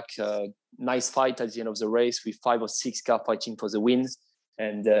really like nice fight at the end of the race with 5 or 6 cars fighting for the win,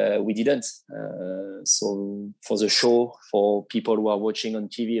 and we didn't. So for the show, for people who are watching on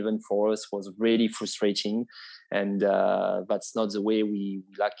TV, even for us, was really frustrating. And that's not the way we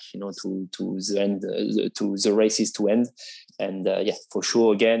like, to the end, to the races to end. And yeah, for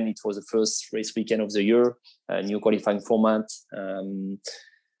sure, again, it was the first race weekend of the year, new qualifying format.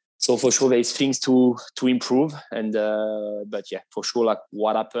 So for sure, there's things to improve. And but yeah, for sure, like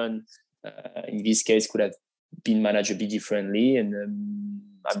what happened in this case could have been managed a bit differently. And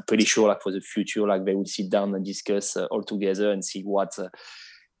I'm pretty sure, like for the future, like they will sit down and discuss all together and see what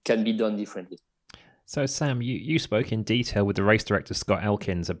can be done differently. So Sam, you spoke in detail with the race director Scott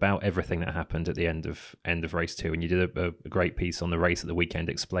Elkins about everything that happened at the end of race 2, and you did a great piece on the race at the weekend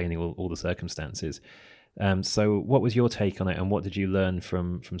explaining all the circumstances. So what was your take on it, and what did you learn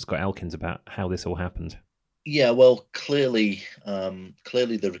from Scott Elkins about how this all happened? Yeah, well, clearly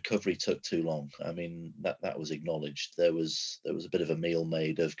the recovery took too long. I mean, that was acknowledged. There was a bit of a meal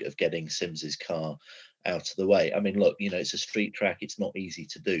made of getting Sims's car out of the way. I mean, look, it's a street track. It's not easy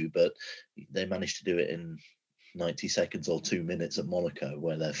to do, but they managed to do it in 90 seconds or 2 minutes at Monaco,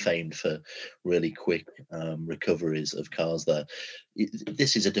 where they're famed for really quick recoveries of cars there.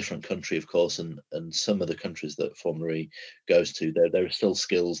 This is a different country, of course, and some of the countries that Formula E goes to, there are still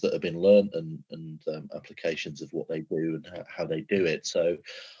skills that have been learned and applications of what they do and how they do it. So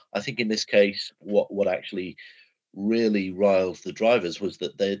I think in this case, what actually really riled the drivers was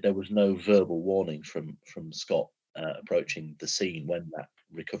that there was no verbal warning from Scott approaching the scene when that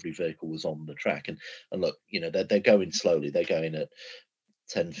recovery vehicle was on the track. And look, they're going slowly. They're going at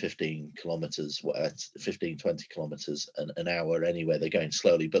 10, 15 kilometers, 15, 20 kilometers an hour anyway. They're going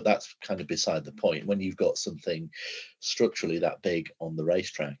slowly, but that's kind of beside the point. When you've got something structurally that big on the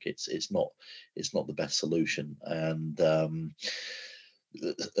racetrack, it's not the best solution. And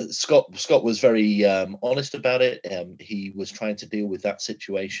Scott was very honest about it. He was trying to deal with that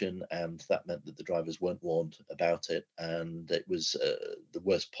situation, and that meant that the drivers weren't warned about it, and it was the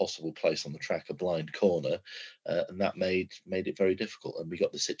worst possible place on the track, a blind corner, and that made it very difficult. And we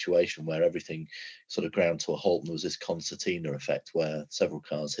got the situation where everything sort of ground to a halt, and there was this concertina effect where several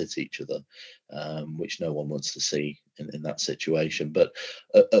cars hit each other, which no one wants to see in that situation. But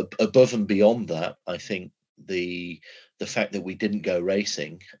above and beyond that, I think the fact that we didn't go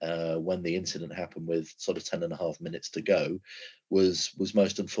racing when the incident happened with sort of 10.5 minutes to go was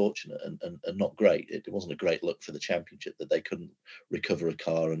most unfortunate and not great. It wasn't a great look for the championship that they couldn't recover a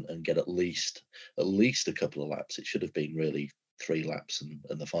car and get at least a couple of laps. It should have been really 3 laps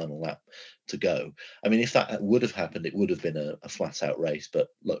and the final lap to go. I mean, if that would have happened, it would have been a flat out race, but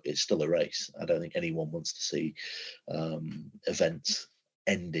look, it's still a race. I don't think anyone wants to see events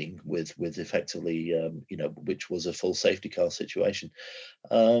ending with effectively which was a full safety car situation.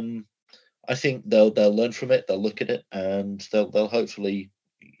 I think they'll learn from it, they'll look at it, and they'll hopefully,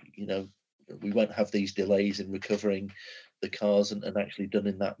 we won't have these delays in recovering the cars and actually done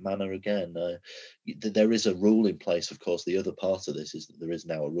in that manner again. There is a rule in place, of course. The other part of this is that there is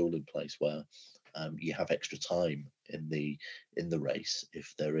now a rule in place where you have extra time in the race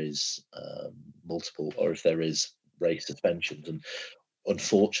if there is multiple, or if there is race suspensions. And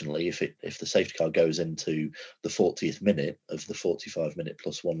unfortunately, if the safety car goes into the 40th minute of the 45-minute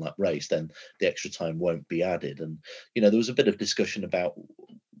plus 1 lap race, then the extra time won't be added. And there was a bit of discussion about,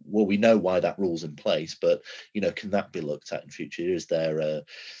 well, we know why that rule's in place, but can that be looked at in future? Is there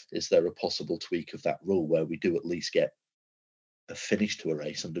a possible tweak of that rule where we do at least get a finish to a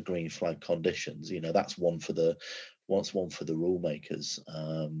race under green flag conditions? That's one for the rule makers.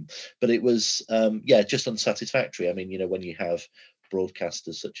 But it was just unsatisfactory. I mean, when you have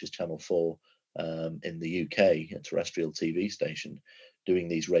broadcasters such as Channel 4 in the UK, a terrestrial TV station, doing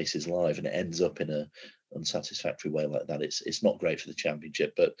these races live, and it ends up in a unsatisfactory way like that, it's not great for the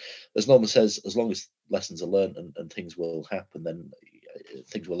championship. But as Norman says, as long as lessons are learned and things will happen, then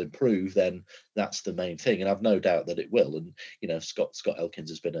things will improve, then that's the main thing. And I've no doubt that it will. And Scott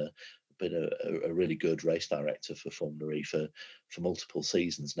Elkins has been a been a really good race director for Formula E for multiple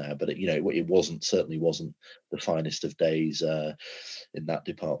seasons now. But it certainly wasn't the finest of days in that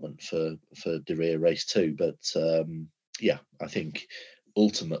department for De Rea race 2. But I think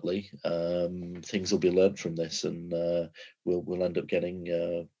ultimately things will be learned from this, and we'll end up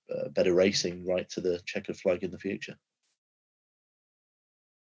getting better racing right to the checkered flag in the future.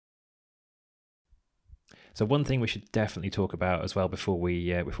 So one thing we should definitely talk about as well before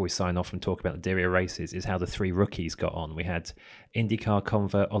we sign off and talk about the Diriyah races is how the 3 rookies got on. We had IndyCar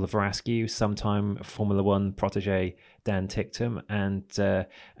convert Oliver Askew, sometime Formula One protege Dan Ticktum, and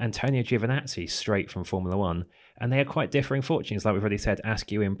Antonio Giovinazzi straight from Formula One. And they had quite differing fortunes. Like we've already said,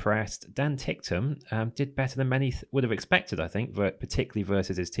 Askew impressed. Dan Ticktum did better than many would have expected, I think, but particularly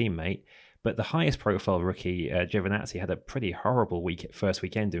versus his teammate. But the highest profile rookie, Giovinazzi, had a pretty horrible first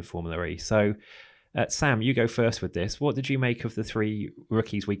weekend in Formula E. So Sam, you go first with this. What did you make of the 3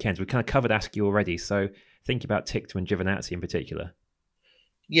 rookies' weekends? We kind of covered Askew already, so think about Ticktum and Giovinazzi in particular.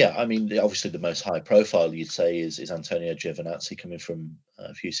 Yeah, I mean, obviously the most high profile you'd say is Antonio Giovinazzi, coming from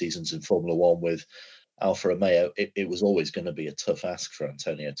a few seasons in Formula One with Alfa Romeo. It was always going to be a tough ask for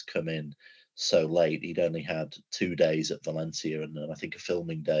Antonio to come in so late. He'd only had 2 days at Valencia and I think a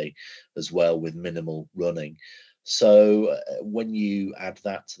filming day as well with minimal running. So when you add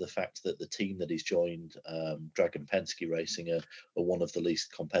that to the fact that the team that he's joined, Dragon Penske Racing, are one of the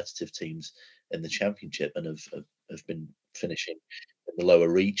least competitive teams in the championship and have been finishing in the lower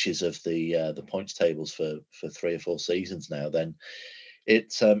reaches of the points tables for 3 or 4 seasons now, then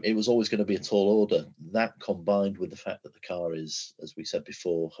it was always going to be a tall order. That combined with the fact that the car is, as we said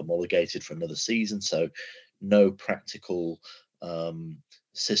before, homologated for another season, so no practical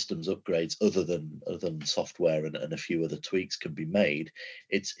systems upgrades other than software and a few other tweaks can be made.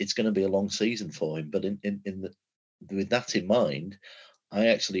 It's going to be a long season for him. But with that in mind, I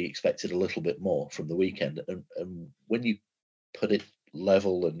actually expected a little bit more from the weekend. And when you put it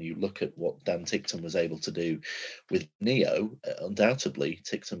level and you look at what Dan Ticktum was able to do with Neo, undoubtedly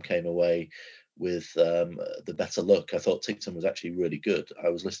Ticktum came away with the better look. I thought Ticktum was actually really good. I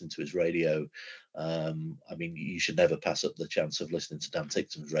was listening to his radio. I mean, you should never pass up the chance of listening to Dan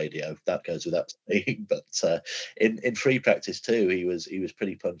Ticktum's radio. That goes without saying. But in free practice too, he was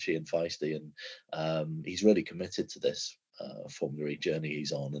pretty punchy and feisty, and he's really committed to this Formula E journey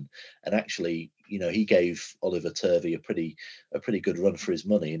he's on. And actually, he gave Oliver Turvey a pretty good run for his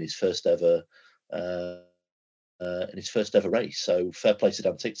money in his first ever race. So fair play to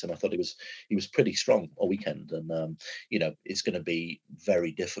Dan Ticktum. I thought he was pretty strong all weekend, and it's going to be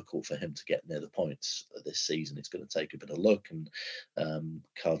very difficult for him to get near the points this season. It's going to take a bit of luck and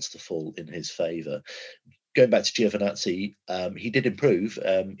cards to fall in his favour. Going back to Giovinazzi, he did improve.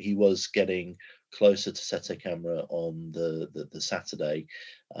 He was getting closer to Sette Camera on the Saturday,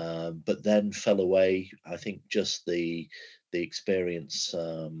 but then fell away. I think just the experience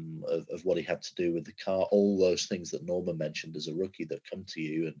of what he had to do with the car, all those things that Norman mentioned as a rookie that come to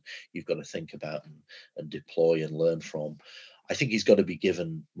you and you've got to think about and deploy and learn from. I think he's got to be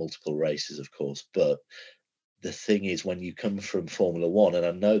given multiple races, of course, but the thing is, when you come from Formula One, and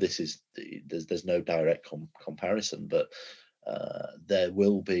I know there's no direct comparison, but there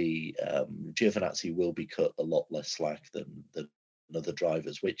will be Giovinazzi will be cut a lot less slack than other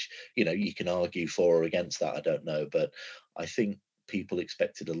drivers, which you can argue for or against that. I don't know, but I think people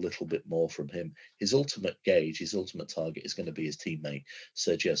expected a little bit more from him. His ultimate gauge, his ultimate target is going to be his teammate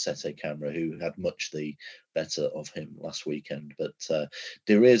Sergio Sette Camera, who had much the better of him last weekend. But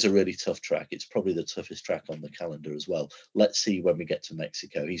Diriyah is a really tough track. It's probably the toughest track on the calendar as well. Let's see when we get to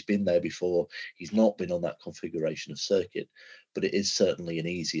Mexico. He's been there before. He's not been on that configuration of circuit, but it is certainly an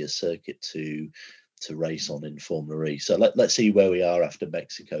easier circuit to race on in Formula E. So let's see where we are after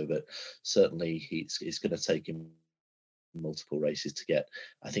Mexico, but certainly it's going to take him multiple races to get,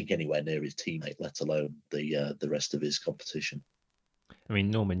 I think, anywhere near his teammate, let alone the rest of his competition. I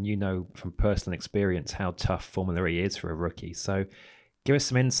mean, Norman, you know from personal experience how tough Formula E is for a rookie. So give us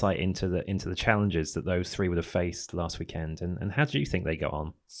some insight into the challenges that those 3 would have faced last weekend, and how do you think they got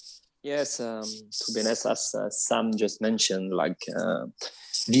on? Yes, to be honest, as Sam just mentioned,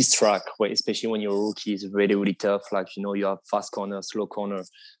 this track, especially when you're a rookie, is really, really tough. You have fast corner, slow corner.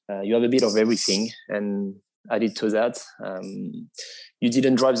 You have a bit of everything. And added to that, you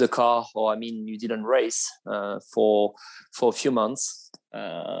didn't drive the car, you didn't race for a few months.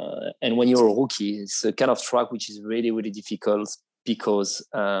 And when you're a rookie, it's a kind of track which is really, really difficult because,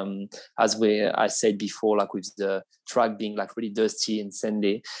 as I said before, with the track being really dusty and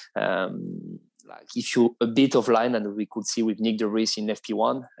sandy, if you a bit of line, and we could see with Nick de Vries in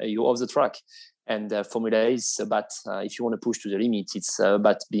FP1, you're off the track. And Formula E is about, if you want to push to the limit, it's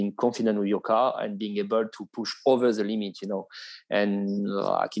about being confident with your car and being able to push over the limit, And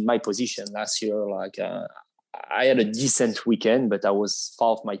like in my position last year, I had a decent weekend, but I was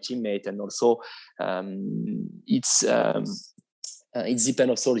far off my teammate. And also it depends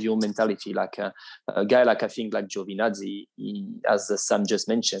also on your mentality. Like a guy like I think like Giovinazzi, as Sam just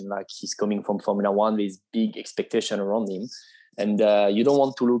mentioned, like he's coming from Formula One with big expectation around him. And you don't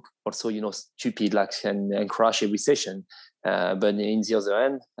want to look also, stupid and crash every session. But in the other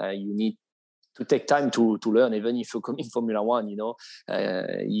end, you need to take time to learn. Even if you're coming from Formula One,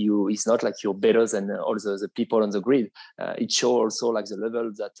 it's not like you're better than all the people on the grid. It shows also like the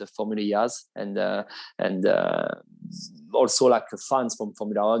level that Formula E has, and also like the fans from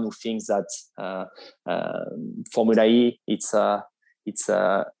Formula One who think that Formula E it's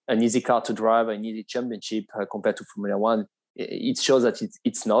an easy car to drive, an easy championship compared to Formula One. It shows that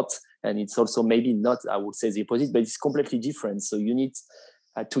it's not, and it's also maybe not, I would say the opposite, but it's completely different. So you need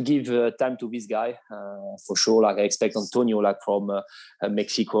to give time to this guy for sure. Like I expect Antonio, like from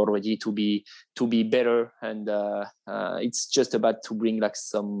Mexico already, to be better, and it's just about to bring like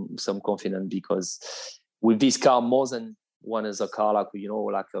some confidence, because with this car more than one other car, like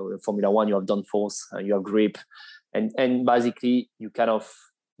Formula One, you have downforce, you have grip, and basically you kind of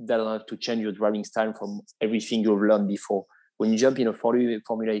don't have to change your driving style from everything you've learned before. When you jump in a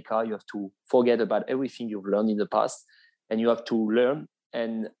Formula E car, you have to forget about everything you've learned in the past, and you have to learn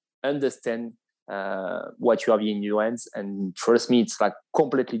and understand what you have in your hands. And trust me, it's like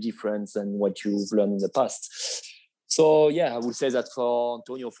completely different than what you've learned in the past. So yeah, I would say that for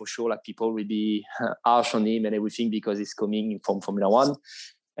Antonio, for sure, like people will be harsh on him and everything because he's coming from Formula One,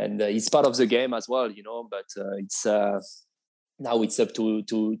 and it's part of the game as well, But it's now it's up to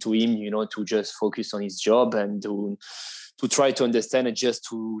him, to just focus on his job and to try to understand and just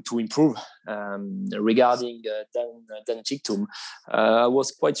to improve. Regarding Dan Tichtum, I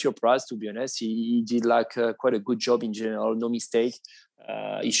was quite surprised, to be honest. He did quite a good job in general, no mistake.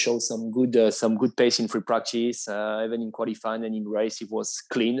 He showed some good pace in free practice, even in qualifying and in race. It was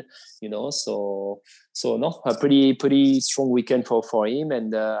clean, So no, a pretty strong weekend for him.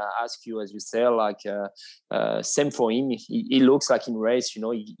 And ask you, as you say, same for him. He looks like in race,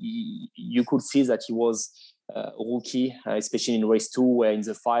 you could see that he was rookie, especially in race 2, where in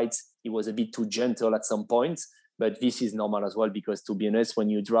the fight he was a bit too gentle at some points. But this is normal as well, because to be honest, when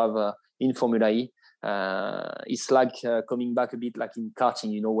you drive in Formula E, it's like coming back a bit like in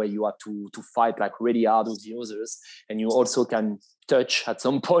karting, where you have to fight like really hard with the others, and you also can touch at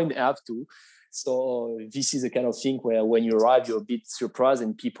some point, have to. So this is the kind of thing where when you arrive, you're a bit surprised,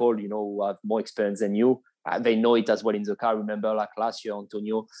 and people, who have more experience than you, they know it as well in the car. Remember, like last year,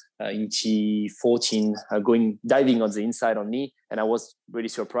 Antonio in T14 diving on the inside on me, and I was really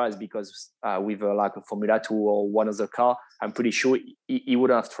surprised because with a Formula 2 or one other car, I'm pretty sure he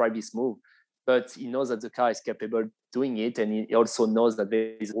wouldn't have tried this move. But he knows that the car is capable of doing it, and he also knows that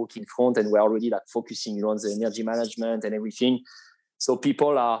there is work in front, and we're already focusing on the energy management and everything. So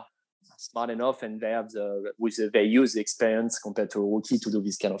people are smart enough, and they have they use the experience compared to a rookie to do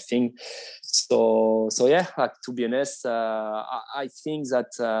this kind of thing. So yeah, to be honest, I think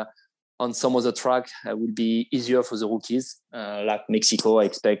that on some of the track it will be easier for the rookies, like Mexico. I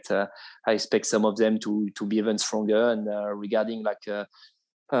expect some of them to be even stronger. And regarding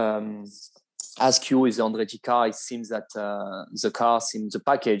Askew with the Andretti car, it seems that the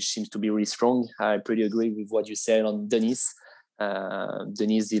package seems to be really strong. I pretty agree with what you said on Denis.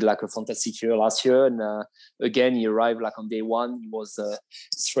 Denis did a fantastic year last year, and again he arrived on day one. He was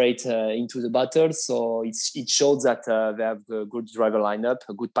straight into the battle, so it showed that they have a good driver lineup,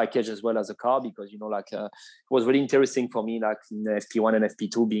 a good package as well as a car, because it was really interesting for me in FP1 and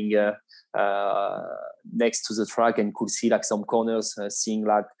FP2 being next to the track, and could see some corners, seeing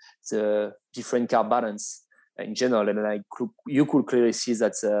the different car balance in general, and you could clearly see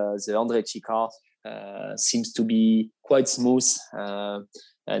that the Andretti car seems to be quite smooth,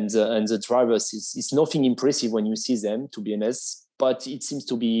 and the drivers is nothing impressive when you see them, to be honest, but it seems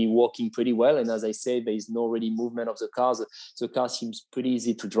to be working pretty well. And as I say, there is no really movement of the cars. The car seems pretty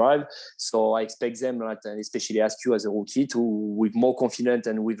easy to drive, so I expect them, especially Askew as a rookie, with more confidence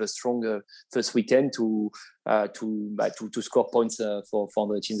and with a stronger first weekend to score points for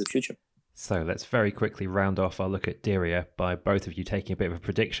Andretti in the future. So let's very quickly round off our look at Diriyah by both of you taking a bit of a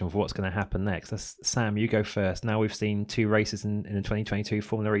prediction of what's going to happen next. Sam, you go first. Now we've seen 2 races in the 2022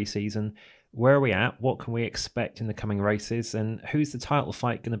 Formula E season. Where are we at? What can we expect in the coming races? And who's the title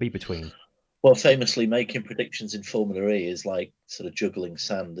fight going to be between? Well, famously, making predictions in Formula E is like sort of juggling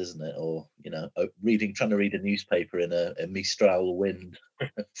sand, isn't it? Or trying to read a newspaper in a Mistral wind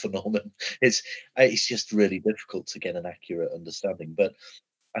for Norman. It's just really difficult to get an accurate understanding. But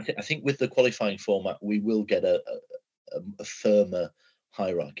I think with the qualifying format, we will get a firmer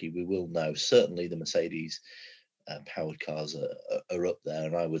hierarchy. We will know. Certainly, the Mercedes powered cars are up there,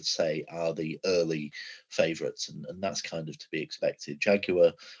 and I would say are the early favourites, and that's kind of to be expected.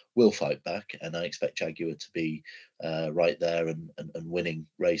 Jaguar will fight back, and I expect Jaguar to be right there and winning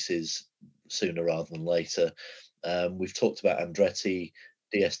races sooner rather than later. We've talked about Andretti,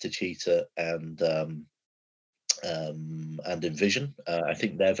 DS Techeetah, and Envision. I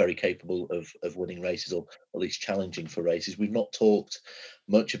think they're very capable of winning races, or at least challenging for races. We've not talked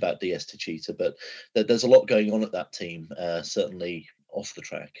much about DS Techeetah, but there's a lot going on at that team, certainly off the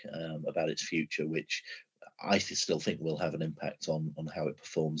track, about its future, which I still think will have an impact on how it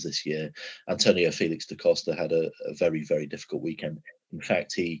performs this year. Antonio Felix da Costa had a very, very difficult weekend. In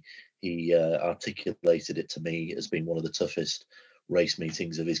fact, he articulated it to me as being one of the toughest race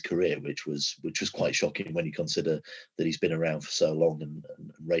meetings of his career, which was quite shocking when you consider that he's been around for so long and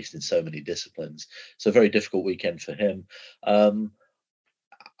raced in so many disciplines. So a very difficult weekend for him.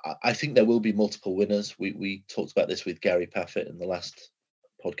 I think there will be multiple winners. We talked about this with Gary Paffett in the last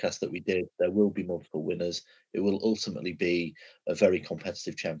podcast that we did. There will be multiple winners. It will ultimately be a very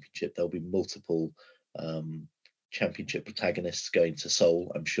competitive championship. There'll be multiple championship protagonists going to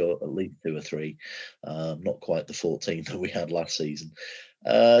Seoul. I'm sure at least 2 or 3, not quite the 14 that we had last season.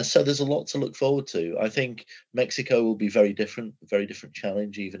 So there's a lot to look forward to. I think Mexico will be very different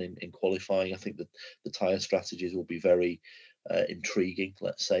challenge, even in qualifying. I think that the tyre strategies will be very intriguing.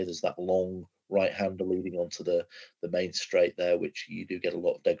 Let's say there's that long right-hander leading onto the main straight there, which you do get a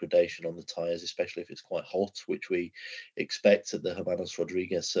lot of degradation on the tyres, especially if it's quite hot, which we expect at the Hermanos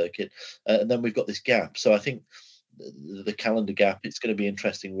Rodriguez circuit. And then we've got this gap. So I think the calendar gap, it's going to be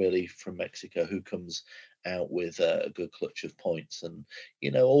interesting really from Mexico, who comes out with a good clutch of points. And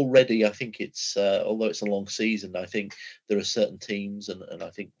already I think it's although it's a long season, I think there are certain teams, and I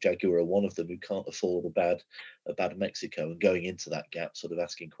think Jaguar are one of them, who can't afford a bad Mexico, and going into that gap sort of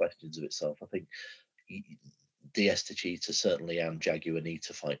asking questions of itself. I think DS Techeetah certainly and Jaguar need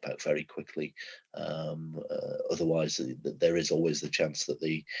to fight back very quickly. Otherwise, there is always the chance that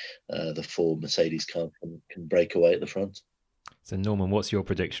the 4 Mercedes cars can break away at the front. So, Norman, what's your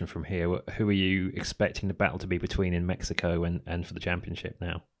prediction from here? Who are you expecting the battle to be between in Mexico and for the championship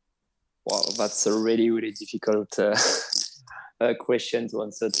now? Well, that's a really, really difficult question to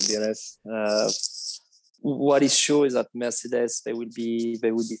answer, to be honest. What is sure is that Mercedes, they will be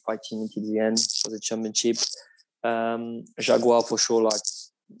fighting until the end for the championship. Jaguar for sure, like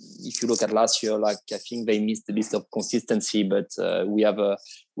if you look at last year, like I think they missed a bit of consistency, but we have a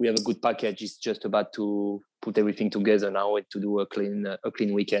good package. It's just about to put everything together now and to do a clean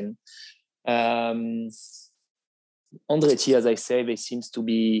weekend. Andretti, as I say, they seems to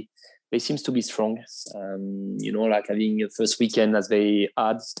be strong. Like having a first weekend as they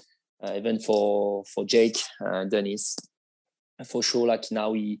had, even for Jake Dennis, for sure. Like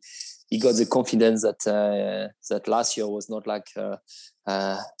now he got the confidence that last year was not like a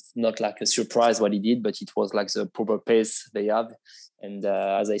surprise what he did, but it was like the proper pace they have. And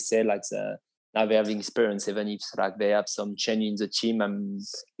as I said, like now they're having experience, even if like they have some change in the team, and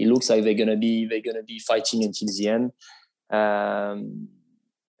it looks like they're gonna be fighting until the end. And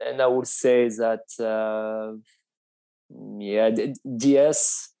I would say that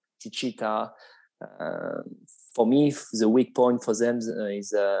DS Techeetah, for me, the weak point for them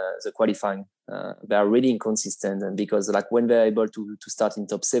is the qualifying. They are really inconsistent, and because like when they're able to start in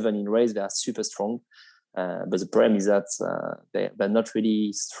top 7 in race, they are super strong. But the problem is that they're not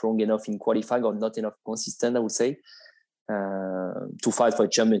really strong enough in qualifying, or not enough consistent, I would say, to fight for a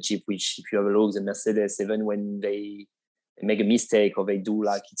championship. Which, if you have a look, the Mercedes, even when they make a mistake or they do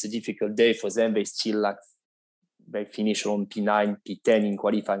like it's a difficult day for them, they still like they finish around P9, P10 in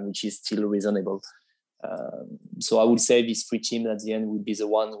qualifying, which is still reasonable. So I would say these 3 teams at the end would be the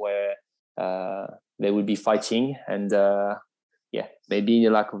one where they will be fighting. And maybe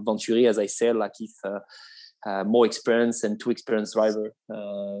like Venturi, as I said, like if more experience and 2 experienced drivers,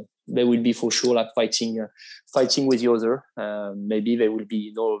 they will be for sure like fighting with the other. Maybe they will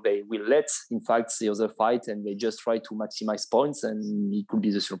be, they will let in fact the other fight, and they just try to maximize points, and it could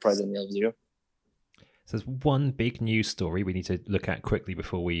be the surprise at the end of the year. So there's one big news story we need to look at quickly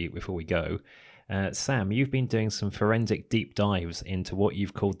before we go. Sam, you've been doing some forensic deep dives into what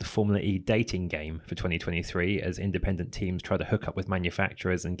you've called the Formula E dating game for 2023 as independent teams try to hook up with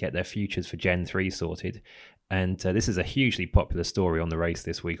manufacturers and get their futures for Gen 3 sorted. And this is a hugely popular story on the race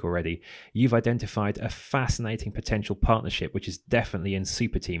this week already. You've identified a fascinating potential partnership, which is definitely in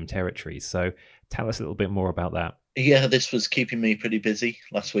super team territory. So tell us a little bit more about that. Yeah, this was keeping me pretty busy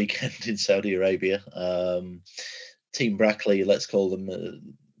last weekend in Saudi Arabia. Team Brackley, let's call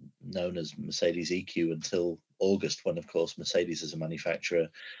them, known as Mercedes EQ until August, when, of course, Mercedes as a manufacturer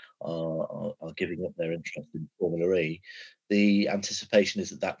are giving up their interest in Formula E. The anticipation is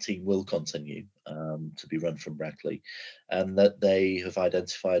that team will continue to be run from Brackley, and that they have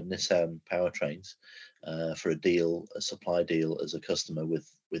identified Nissan powertrains for a supply deal as a customer with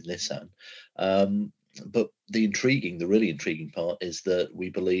Nissan. But the really intriguing part is that we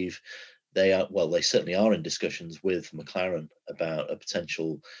believe they certainly are in discussions with McLaren about a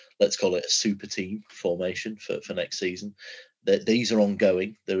potential, let's call it a super team formation for next season. These are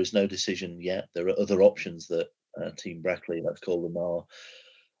ongoing. There is no decision yet. There are other options that Team Brackley, let's call them,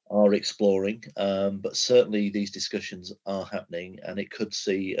 are exploring. But certainly these discussions are happening, and it could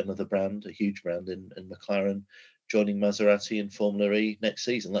see another brand, a huge brand in McLaren, joining Maserati in Formula E next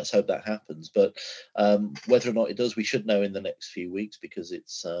season. Let's hope that happens. But whether or not it does, we should know in the next few weeks, because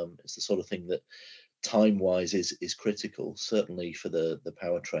it's the sort of thing that time-wise is critical, certainly for the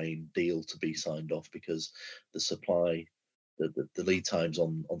powertrain deal to be signed off, because the supply, the lead times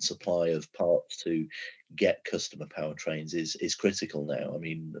on supply of parts to get customer powertrains is critical now. I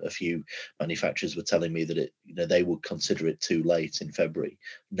mean, a few manufacturers were telling me that they would consider it too late in February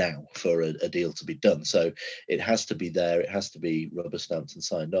now for a deal to be done. So it has to be there. It has to be rubber stamped and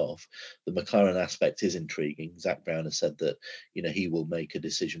signed off. The McLaren aspect is intriguing. Zak Brown has said that he will make a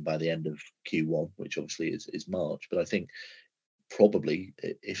decision by the end of Q1, which obviously is March. But I think probably,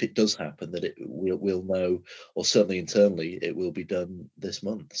 if it does happen, that we'll know, or certainly internally it will be done this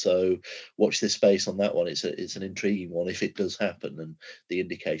month. So watch this space on that one. It's an intriguing one if it does happen, and the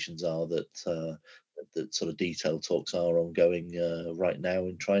indications are that sort of detailed talks are ongoing right now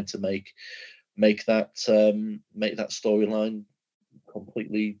in trying to make that storyline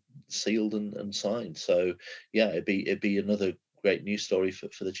completely sealed and signed. So yeah, it'd be another great news story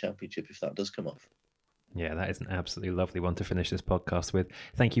for the championship if that does come off. Yeah, that is an absolutely lovely one to finish this podcast with.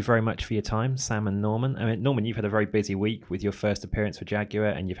 Thank you very much for your time, Sam and Norman. I mean, Norman, you've had a very busy week with your first appearance for Jaguar,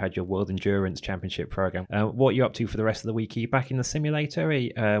 and you've had your World Endurance Championship program. What are you up to for the rest of the week? Are you back in the simulator?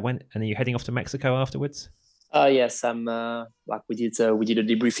 And are you heading off to Mexico afterwards? Yes, I'm. We did a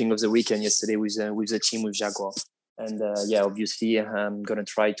debriefing of the weekend yesterday with the team, with Jaguar. And obviously, I'm gonna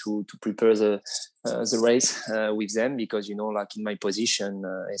try to prepare the race with them, because in my position,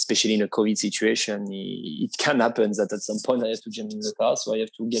 especially in a COVID situation, it can happen that at some point I have to jump in the car, so I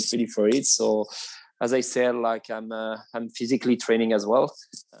have to get ready for it. So, as I said, I'm physically training as well,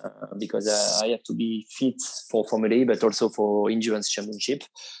 because I have to be fit for Formula E, but also for Endurance Championship.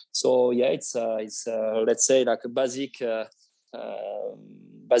 So yeah, it's let's say like a basic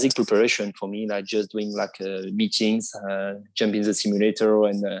preparation for me, like just doing meetings, jump in the simulator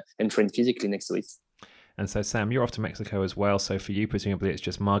and train physically next to it. And so, Sam, you're off to Mexico as well. So for you, presumably it's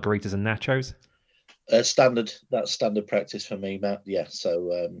just margaritas and nachos? Standard. That's standard practice for me, Matt. Yeah,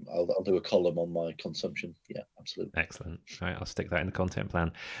 so I'll do a column on my consumption. Yeah, absolutely. Excellent. All right, I'll stick that in the content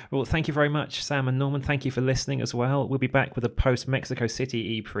plan. Well, thank you very much, Sam and Norman. Thank you for listening as well. We'll be back with a post-Mexico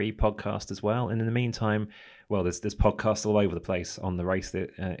City E-Prix podcast as well. And in the meantime, well, there's podcasts all over the place on the race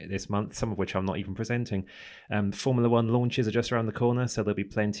this month, some of which I'm not even presenting. Formula One launches are just around the corner, so there'll be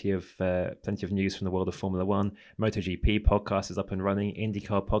plenty of news from the world of Formula One. MotoGP podcast is up and running.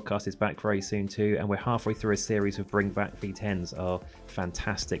 IndyCar podcast is back very soon too, and we're halfway through a series of Bring Back V10s, our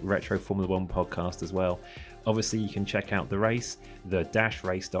fantastic retro Formula One podcast as well. Obviously, you can check out the race,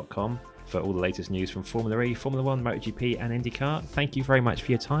 the-race.com, for all the latest news from Formula E, Formula One, MotoGP and IndyCar. Thank you very much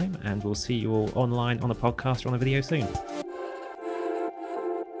for your time, and we'll see you all online on a podcast or on a video soon.